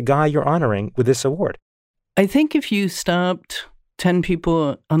rethink the guy you're honoring with this award. I think if you stopped 10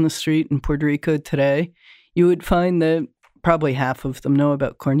 people on the street in Puerto Rico today, you would find that probably half of them know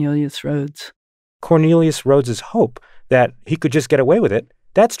about Cornelius Rhodes. Cornelius Rhodes' hope that he could just get away with it,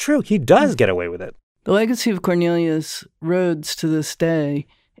 that's true. He does get away with it. The legacy of Cornelius Rhodes to this day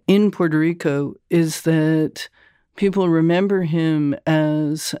in Puerto Rico is that people remember him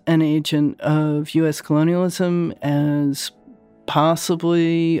as an agent of U.S. colonialism, as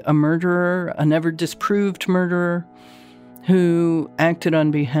possibly a murderer, a never disproved murderer, who acted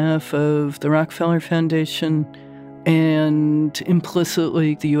on behalf of the Rockefeller Foundation and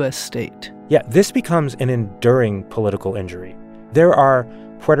implicitly the U.S. state. Yeah, this becomes an enduring political injury. There are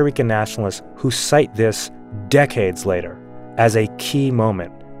Puerto Rican nationalists who cite this decades later as a key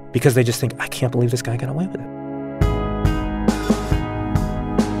moment because they just think, I can't believe this guy got away with it.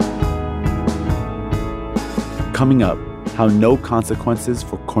 Coming up, how no consequences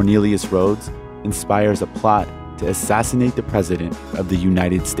for Cornelius Rhodes inspires a plot to assassinate the President of the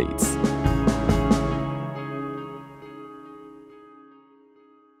United States.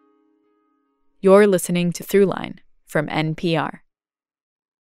 You're listening to Throughline from NPR.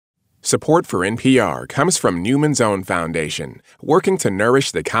 Support for NPR comes from Newman's Own Foundation, working to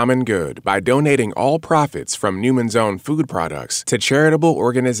nourish the common good by donating all profits from Newman's Own food products to charitable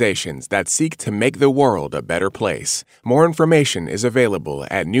organizations that seek to make the world a better place. More information is available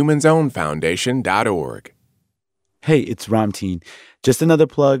at newmansownfoundation.org. Hey, it's Ramteen. Just another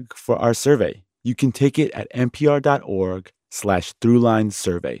plug for our survey. You can take it at npr.org/survey.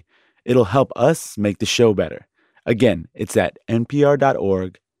 npr.org/throughlinesurvey. It'll help us make the show better. Again, it's at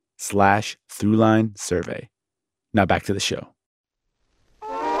npr.org/throughlinesurvey. Now back to the show.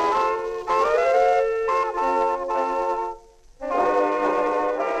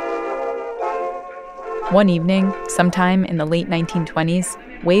 One evening, sometime in the late 1920s,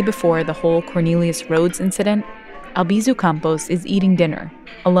 way before the whole Cornelius Rhodes incident, Albizu Campos is eating dinner,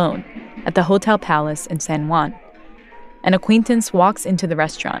 alone, at the Hotel Palace in San Juan. An acquaintance walks into the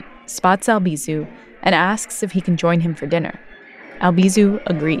restaurant, spots Albizu, and asks if he can join him for dinner. Albizu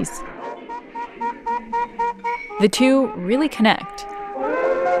agrees. The two really connect.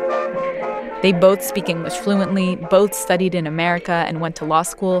 They both speak English fluently, both studied in America and went to law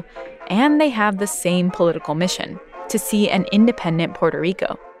school, and they have the same political mission, to see an independent Puerto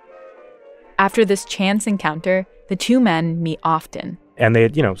Rico. After this chance encounter, the two men meet often. And they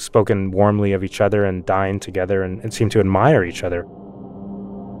had, spoken warmly of each other and dined together and seemed to admire each other.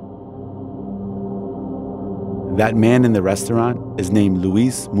 That man in the restaurant is named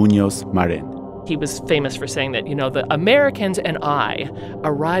Luis Muñoz Marin. He was famous for saying that, the Americans and I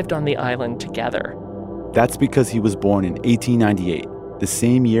arrived on the island together. That's because he was born in 1898, the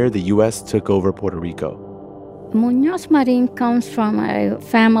same year the U.S. took over Puerto Rico. Muñoz Marin comes from a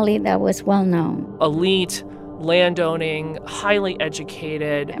family that was well-known. Elite, landowning, highly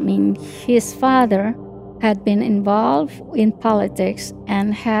educated. His father had been involved in politics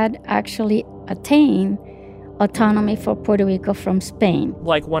and had actually attained autonomy for Puerto Rico from Spain.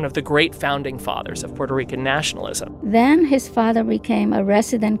 Like one of the great founding fathers of Puerto Rican nationalism. Then his father became a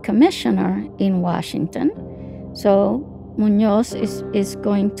resident commissioner in Washington. So Muñoz is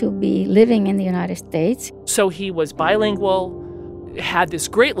going to be living in the United States. So he was bilingual, had this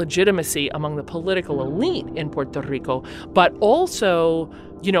great legitimacy among the political elite in Puerto Rico, but also,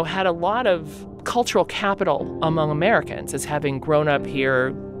 had a lot of cultural capital among Americans as having grown up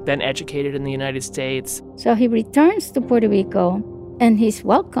here, been educated in the United States. So he returns to Puerto Rico, and he's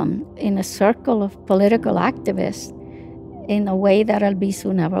welcomed in a circle of political activists in a way that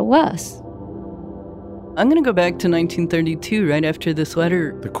Albizu never was. I'm going to go back to 1932, right after this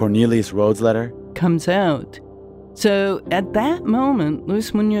letter. The Cornelius Rhodes letter? Comes out. So at that moment, Luis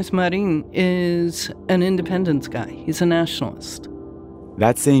Muñoz Marin is an independence guy. He's a nationalist.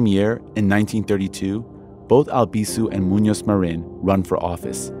 That same year, in 1932, both Albizu and Muñoz Marin run for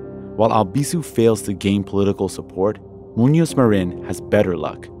office. While Albizu fails to gain political support, Muñoz Marin has better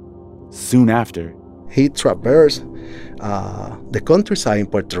luck. Soon after, he traversed the countryside in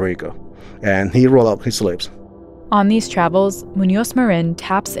Puerto Rico, and he rolled up his sleeves. On these travels, Muñoz Marin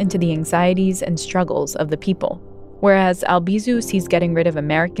taps into the anxieties and struggles of the people. Whereas Albizu sees getting rid of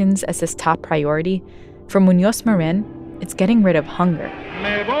Americans as his top priority, for Muñoz Marin, it's getting rid of hunger.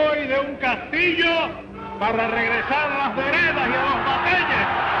 Me voy de un castillo para regresar a las veredas y a los batalles de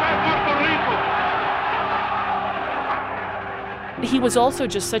Puerto Rico. He was also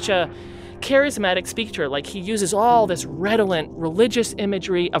just such a charismatic speaker. Like, he uses all this redolent religious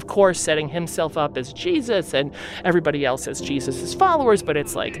imagery, of course, setting himself up as Jesus and everybody else as Jesus' followers, but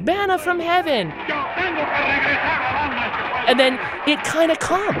it's like manna from heaven. And then it kind of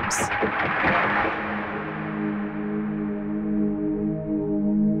comes.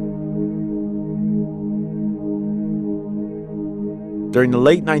 During the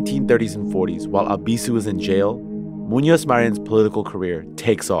late 1930s and 40s, while Albizu is in jail, Muñoz Marin's political career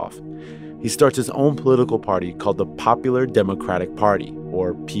takes off. He starts his own political party called the Popular Democratic Party,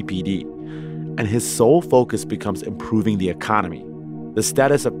 or PPD, and his sole focus becomes improving the economy. The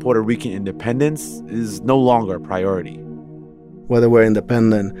status of Puerto Rican independence is no longer a priority. Whether we're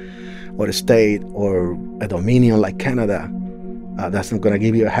independent or a state or a dominion like Canada, that's not going to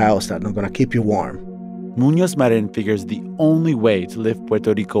give you a house, that's not going to keep you warm. Muñoz Marin figures the only way to lift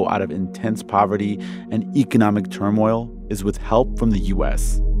Puerto Rico out of intense poverty and economic turmoil is with help from the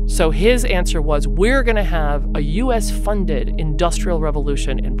U.S. So his answer was, we're going to have a U.S.-funded industrial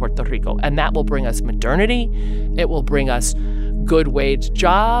revolution in Puerto Rico, and that will bring us modernity, it will bring us good wage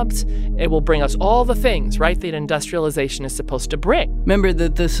jobs, it will bring us all the things, right, that industrialization is supposed to bring. Remember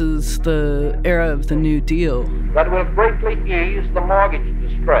that this is the era of the New Deal. That will greatly ease the mortgage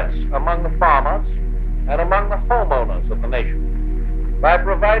distress among the farmers and among the homeowners of the nation by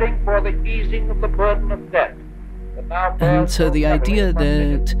providing for the easing of the burden of debt. And so the idea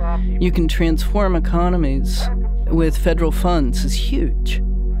that you can transform economies with federal funds is huge.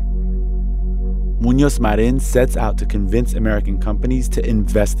 Muñoz Marin sets out to convince American companies to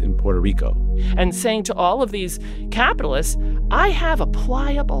invest in Puerto Rico. And saying to all of these capitalists, I have a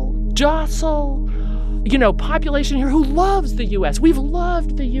pliable, docile, population here who loves the U.S. We've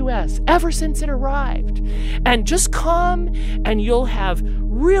loved the U.S. ever since it arrived. And just come and you'll have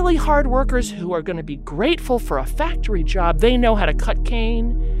really hard workers who are going to be grateful for a factory job. They know how to cut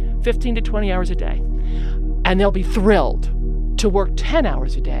cane 15 to 20 hours a day. And they'll be thrilled to work 10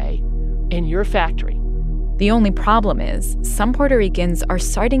 hours a day in your factory. The only problem is some Puerto Ricans are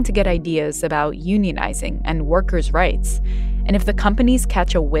starting to get ideas about unionizing and workers' rights. And if the companies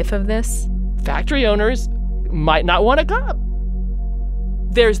catch a whiff of this, factory owners might not want to come.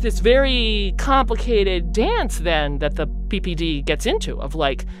 There's this very complicated dance then that the PPD gets into of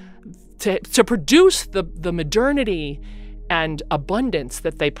to produce the modernity and abundance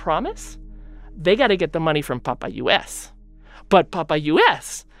that they promise, they got to get the money from Papa U.S. But Papa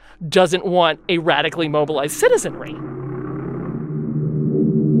U.S. doesn't want a radically mobilized citizenry.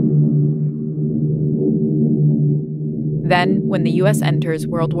 Then, when the U.S. enters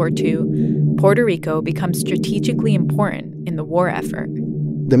World War II, Puerto Rico becomes strategically important in the war effort.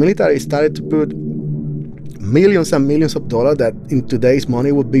 The military started to put millions and millions of dollars that in today's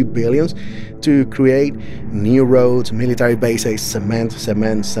money would be billions to create new roads, military bases, cement,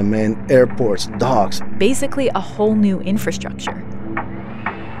 airports, docks. Basically a whole new infrastructure.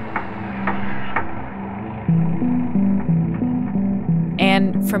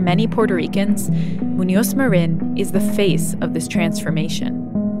 And for many Puerto Ricans, Muñoz Marin is the face of this transformation.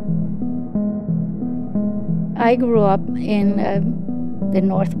 I grew up in the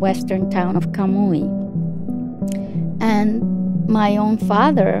northwestern town of Camuy. And my own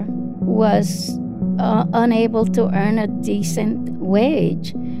father was unable to earn a decent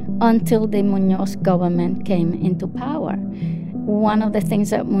wage until the Muñoz government came into power. One of the things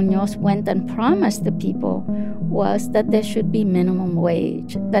that Muñoz went and promised the people was that there should be minimum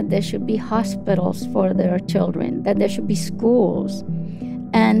wage, that there should be hospitals for their children, that there should be schools.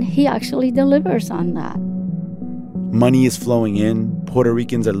 And he actually delivers on that. Money is flowing in, Puerto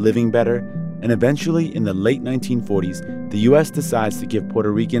Ricans are living better, and eventually, in the late 1940s, the U.S. decides to give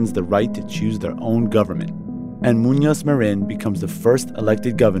Puerto Ricans the right to choose their own government. And Muñoz Marin becomes the first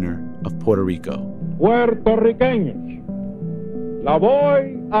elected governor of Puerto Rico. Puertorriqueños, la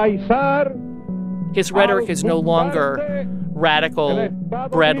voy a izar. His rhetoric is no longer radical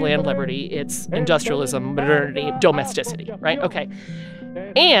bread, land, liberty. It's industrialism, modernity, domesticity, right? Okay.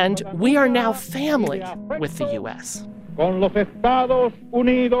 And we are now family with the U.S. Con los Estados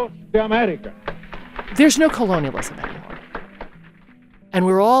Unidos de América. There's no colonialism anymore. And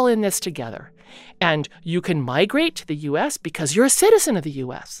we're all in this together. And you can migrate to the U.S. because you're a citizen of the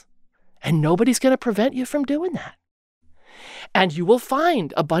U.S. And nobody's going to prevent you from doing that. And you will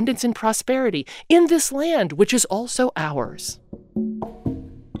find abundance and prosperity in this land, which is also ours.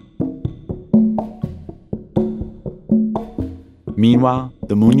 Meanwhile,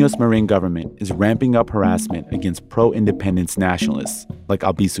 the Muñoz Marin government is ramping up harassment against pro-independence nationalists like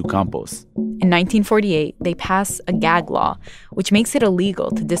Albizu Campos. In 1948, they pass a gag law, which makes it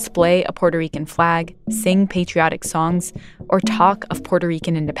illegal to display a Puerto Rican flag, sing patriotic songs, or talk of Puerto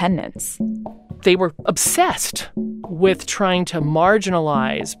Rican independence. They were obsessed with trying to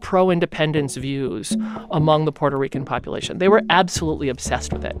marginalize pro-independence views among the Puerto Rican population. They were absolutely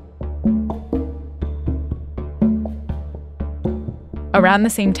obsessed with it. Around the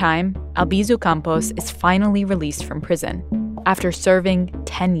same time, Albizu Campos is finally released from prison after serving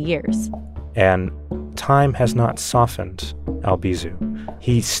 10 years. And time has not softened Albizu.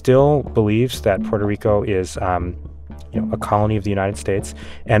 He still believes that Puerto Rico is a colony of the United States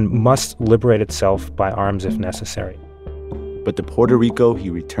and must liberate itself by arms if necessary. But the Puerto Rico he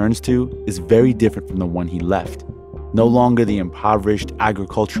returns to is very different from the one he left. No longer the impoverished,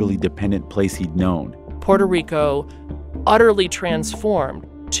 agriculturally dependent place he'd known. Puerto Rico utterly transformed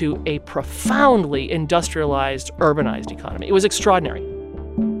to a profoundly industrialized, urbanized economy. It was extraordinary.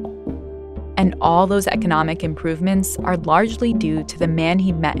 And all those economic improvements are largely due to the man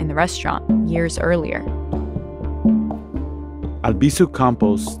he met in the restaurant years earlier. Albizu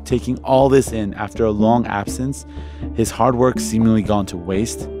Campos, taking all this in after a long absence, his hard work seemingly gone to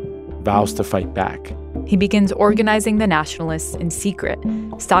waste, vows to fight back. He begins organizing the nationalists in secret,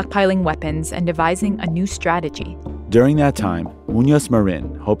 stockpiling weapons and devising a new strategy. During that time, Muñoz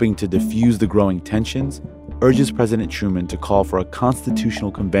Marin, hoping to diffuse the growing tensions, urges President Truman to call for a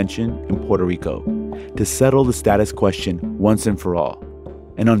constitutional convention in Puerto Rico to settle the status question once and for all.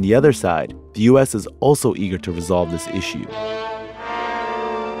 And on the other side, the U.S. is also eager to resolve this issue.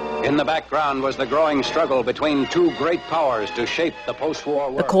 In the background was the growing struggle between two great powers to shape the post-war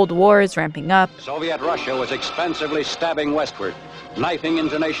world. The Cold War is ramping up. Soviet Russia was expansively stabbing westward, knifing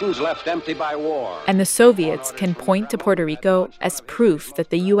into nations left empty by war. And the Soviets can point to Puerto Rico as proof that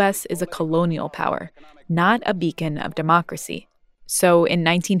the U.S. is a colonial power, not a beacon of democracy. So in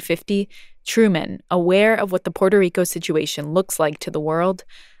 1950, Truman, aware of what the Puerto Rico situation looks like to the world,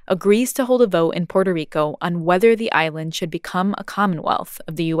 agrees to hold a vote in Puerto Rico on whether the island should become a commonwealth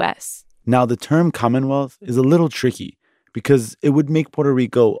of the U.S. Now, the term commonwealth is a little tricky because it would make Puerto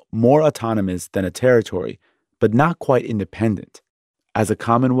Rico more autonomous than a territory, but not quite independent. As a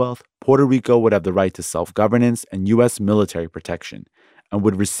commonwealth, Puerto Rico would have the right to self-governance and U.S. military protection and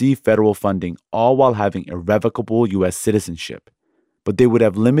would receive federal funding, all while having irrevocable U.S. citizenship. But they would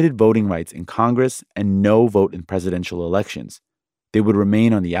have limited voting rights in Congress and no vote in presidential elections. They would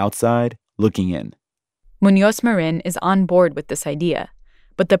remain on the outside, looking in. Muñoz Marin is on board with this idea,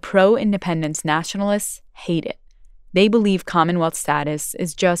 but the pro-independence nationalists hate it. They believe Commonwealth status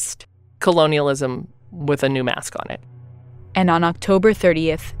is just colonialism with a new mask on it. And on October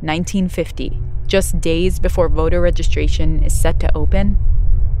 30th, 1950, just days before voter registration is set to open,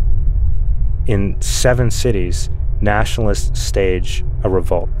 in 7 cities, nationalists stage a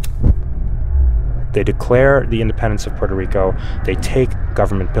revolt. They declare the independence of Puerto Rico. They take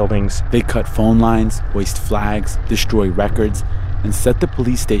government buildings. They cut phone lines, waste flags, destroy records, and set the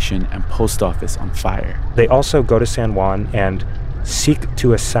police station and post office on fire. They also go to San Juan and seek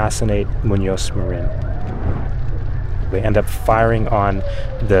to assassinate Muñoz Marin. They end up firing on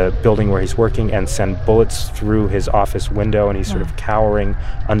the building where he's working and send bullets through his office window, and he's sort of cowering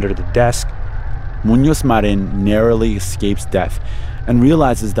under the desk. Muñoz Marin narrowly escapes death and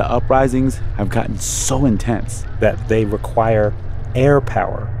realizes the uprisings have gotten so intense that they require air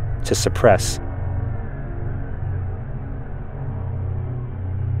power to suppress.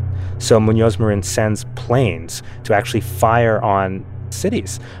 So Muñoz Marin sends planes to actually fire on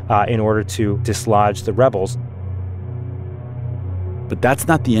cities in order to dislodge the rebels. But that's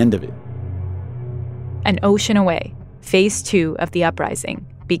not the end of it. An ocean away, phase 2 of the uprising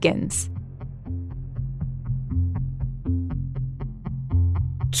begins.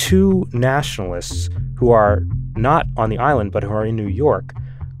 2 nationalists who are not on the island but who are in New York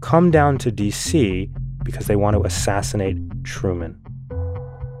come down to D.C. because they want to assassinate Truman.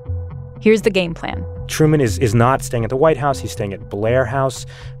 Here's the game plan. Truman is not staying at the White House. He's staying at Blair House.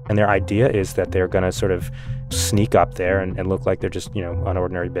 And their idea is that they're going to sort of sneak up there and look like they're just, on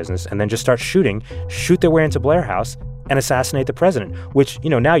ordinary business and then just start shoot their way into Blair House and assassinate the president, which,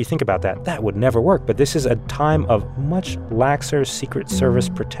 now you think about that would never work. But this is a time of much laxer Secret Service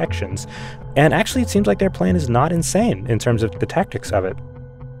protections. And actually, it seems like their plan is not insane in terms of the tactics of it.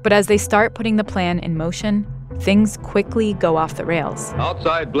 But as they start putting the plan in motion, things quickly go off the rails.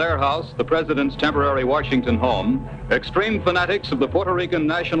 Outside Blair House, the president's temporary Washington home, extreme fanatics of the Puerto Rican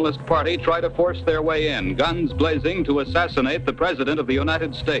Nationalist Party try to force their way in, guns blazing, to assassinate the President of the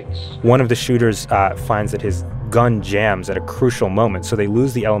United States. One of the shooters finds that his gun jams at a crucial moment, so they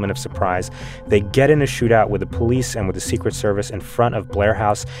lose the element of surprise. They get in a shootout with the police and with the Secret Service in front of Blair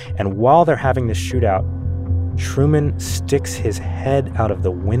House, and while they're having this shootout, Truman sticks his head out of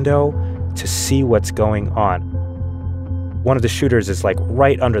the window to see what's going on. One of the shooters is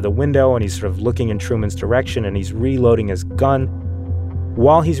right under the window, and he's sort of looking in Truman's direction, and he's reloading his gun.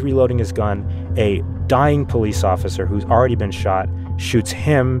 While he's reloading his gun, a dying police officer who's already been shot shoots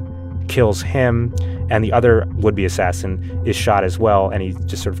him, kills him, and the other would-be assassin is shot as well, and he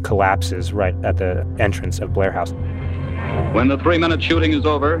just sort of collapses right at the entrance of Blair House. When the 3-minute shooting is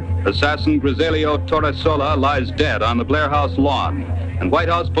over, assassin Griselio Torresola lies dead on the Blair House lawn, and White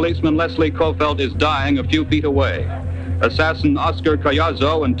House policeman Leslie Kofelt is dying a few feet away. Assassin Oscar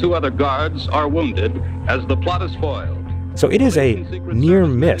Collazo and 2 other guards are wounded as the plot is foiled. So it is a near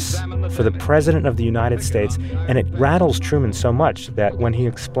miss for the President of the United States, and it rattles Truman so much that when he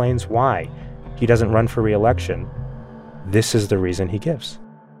explains why he doesn't run for re-election, this is the reason he gives.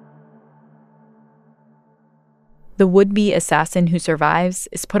 The would-be assassin who survives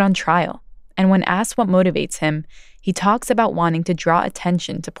is put on trial, and when asked what motivates him, he talks about wanting to draw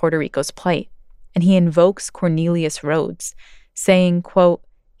attention to Puerto Rico's plight, and he invokes Cornelius Rhodes, saying, quote,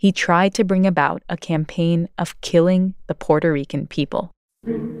 he tried to bring about a campaign of killing the Puerto Rican people.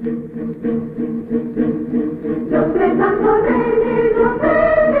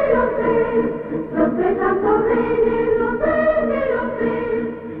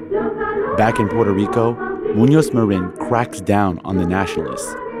 Back in Puerto Rico, Muñoz Marin cracks down on the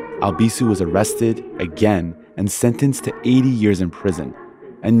nationalists. Albizu was arrested again and sentenced to 80 years in prison,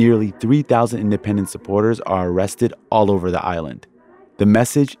 and nearly 3,000 independent supporters are arrested all over the island. The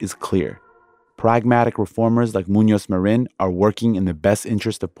message is clear. Pragmatic reformers like Muñoz Marin are working in the best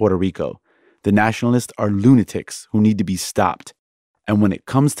interest of Puerto Rico. The nationalists are lunatics who need to be stopped. And when it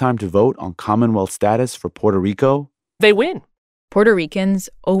comes time to vote on Commonwealth status for Puerto Rico, they win. Puerto Ricans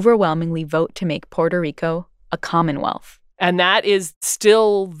overwhelmingly vote to make Puerto Rico a Commonwealth. And that is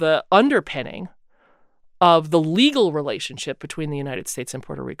still the underpinning of the legal relationship between the United States and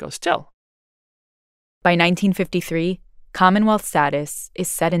Puerto Rico still. By 1953, Commonwealth status is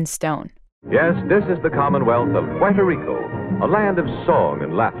set in stone. Yes, this is the Commonwealth of Puerto Rico, a land of song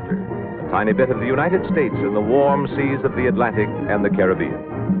and laughter, a tiny bit of the United States in the warm seas of the Atlantic and the Caribbean.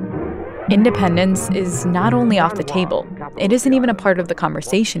 Independence is not only off the table, it isn't even a part of the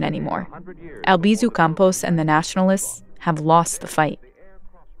conversation anymore. Albizu Campos and the nationalists have lost the fight.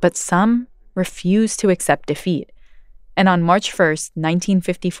 But some refuse to accept defeat. And on March 1st,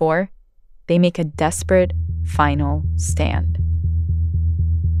 1954, they make a desperate final stand.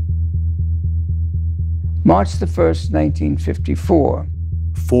 March the 1st, 1954.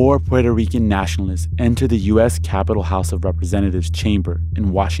 4 Puerto Rican nationalists enter the U.S. Capitol House of Representatives chamber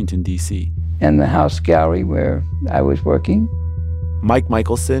in Washington, D.C. In the House gallery where I was working. Mike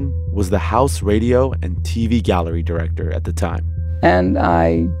Michelson was the House radio and TV gallery director at the time. And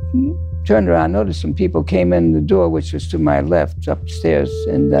I turned around, noticed some people came in the door, which was to my left, upstairs.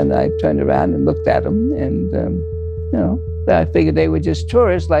 And then I turned around and looked at them. And, I figured they were just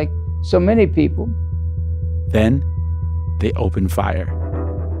tourists like so many people. Then they open fire.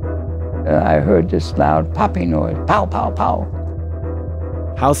 I heard this loud popping noise, pow, pow, pow.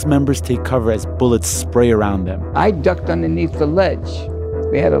 House members take cover as bullets spray around them. I ducked underneath the ledge.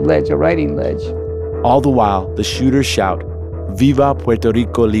 We had a ledge, a writing ledge. All the while, the shooters shout, "Viva Puerto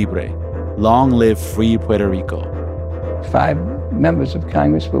Rico Libre! Long live free Puerto Rico!" 5 members of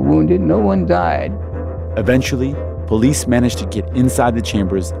Congress were wounded. No one died. Eventually, police managed to get inside the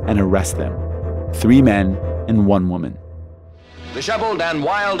chambers and arrest them. 3 men and 1 woman. Disheveled and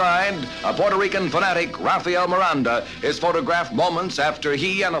wild-eyed, a Puerto Rican fanatic, Rafael Miranda, is photographed moments after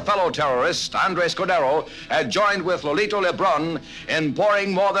he and a fellow terrorist, Andres Cordero, had joined with Lolito Lebron in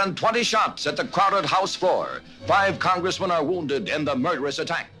pouring more than 20 shots at the crowded House floor. 5 congressmen are wounded in the murderous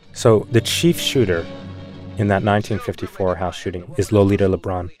attack. So the chief shooter in that 1954 House shooting is Lolita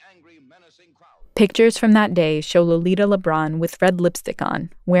Lebron. Pictures from that day show Lolita Lebron with red lipstick on,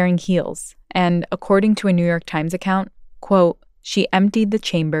 wearing heels. And according to a New York Times account, quote, she emptied the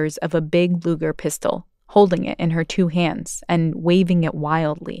chambers of a big Luger pistol, holding it in her 2 hands and waving it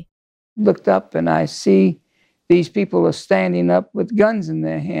wildly. Looked up and I see these people are standing up with guns in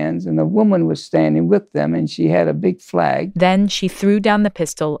their hands, and a woman was standing with them, and she had a big flag. Then she threw down the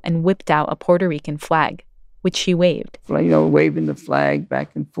pistol and whipped out a Puerto Rican flag, which she waved. Waving the flag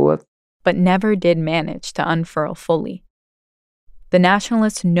back and forth. But never did manage to unfurl fully. The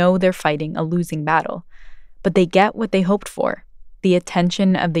nationalists know they're fighting a losing battle, but they get what they hoped for, the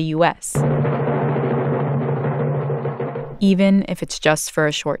attention of the U.S., even if it's just for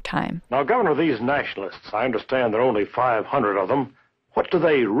a short time. Now, Governor, these nationalists, I understand there are only 500 of them. What do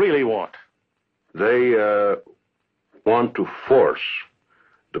they really want? They want to force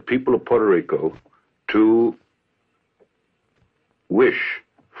the people of Puerto Rico to wish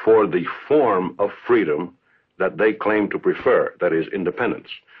for the form of freedom that they claim to prefer, that is, independence.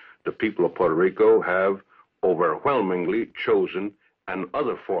 The people of Puerto Rico have overwhelmingly chosen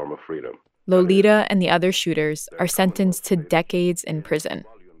another form of freedom. Lolita and the other shooters are sentenced to decades in prison.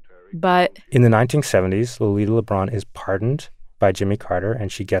 But in the 1970s, Lolita Lebron is pardoned by Jimmy Carter,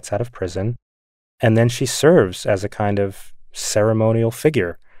 and she gets out of prison. And then she serves as a kind of ceremonial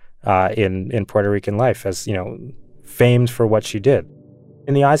figure in Puerto Rican life, as, famed for what she did.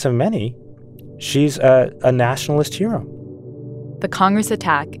 In the eyes of many, she's a nationalist hero. The Congress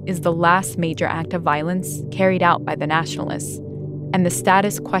attack is the last major act of violence carried out by the nationalists. And the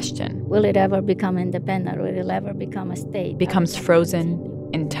status question, will it ever become independent? Will it ever become a state? Becomes frozen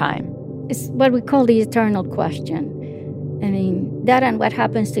in time. It's what we call the eternal question. I mean, that and what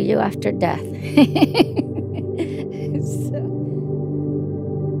happens to you after death.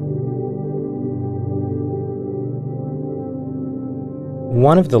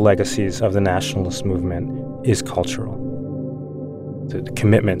 One of the legacies of the nationalist movement is cultural. The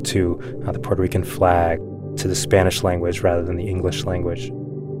commitment to the Puerto Rican flag, to the Spanish language rather than the English language.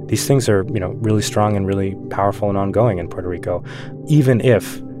 These things are, really strong and really powerful and ongoing in Puerto Rico, even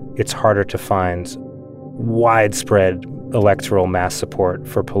if it's harder to find widespread electoral mass support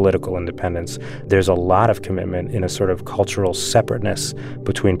for political independence. There's a lot of commitment in a sort of cultural separateness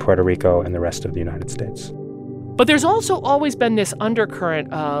between Puerto Rico and the rest of the United States. But there's also always been this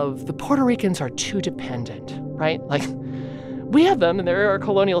undercurrent of the Puerto Ricans are too dependent, right? Like, We have them, and there are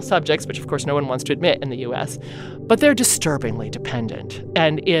colonial subjects, which of course no one wants to admit in the U.S., but they're disturbingly dependent.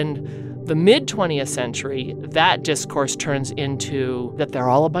 And in the mid-20th century, that discourse turns into that they're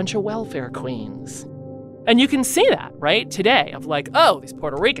all a bunch of welfare queens. And you can see that, right, today, of like, oh, these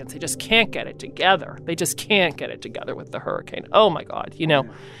Puerto Ricans, they just can't get it together. They just can't get it together with the hurricane. Oh, my God, you know.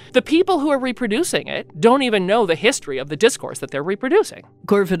 The people who are reproducing it don't even know the history of the discourse that they're reproducing.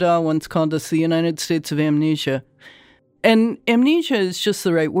 Gore Vidal once called us the United States of amnesia. And amnesia is just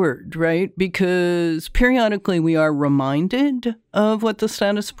the right word, right? Because periodically we are reminded of what the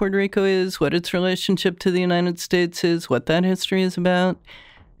status of Puerto Rico is, what its relationship to the United States is, what that history is about.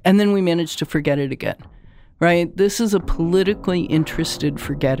 And then we manage to forget it again. Right? This is a politically interested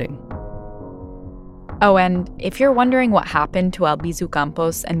forgetting. Oh, and if you're wondering what happened to Albizu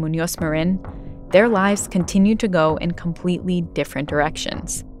Campos and Muñoz Marin, their lives continued to go in completely different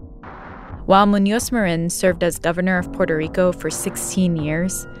directions. While Muñoz Marin served as governor of Puerto Rico for 16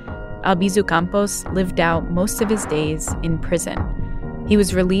 years, Albizu Campos lived out most of his days in prison. He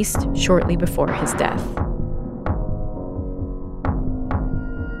was released shortly before his death.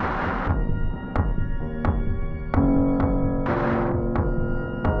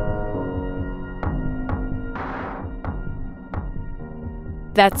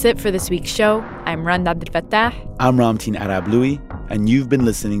 That's it for this week's show. I'm Rand Abdelfatah. I'm Ramtin Arablouei, and you've been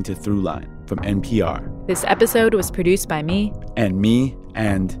listening to Throughline from NPR. This episode was produced by me. And me,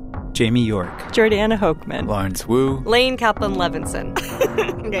 and Jamie York. Jordana Hochman. Lawrence Wu. Lane Kaplan-Levinson.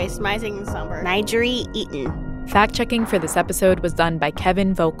 Grace Meising-Somber. Nigeri Eaton. Fact-checking for this episode was done by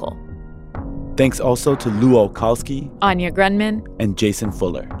Kevin Vogel. Thanks also to Lou Olkowski, Anya Grunman, and Jason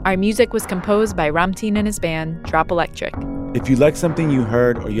Fuller. Our music was composed by Ramtin and his band, Drop Electric. If you like something you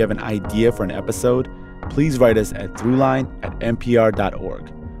heard or you have an idea for an episode, please write us at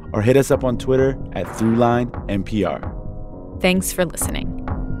throughline@npr.org or hit us up on Twitter at throughlinenpr. Thanks for listening.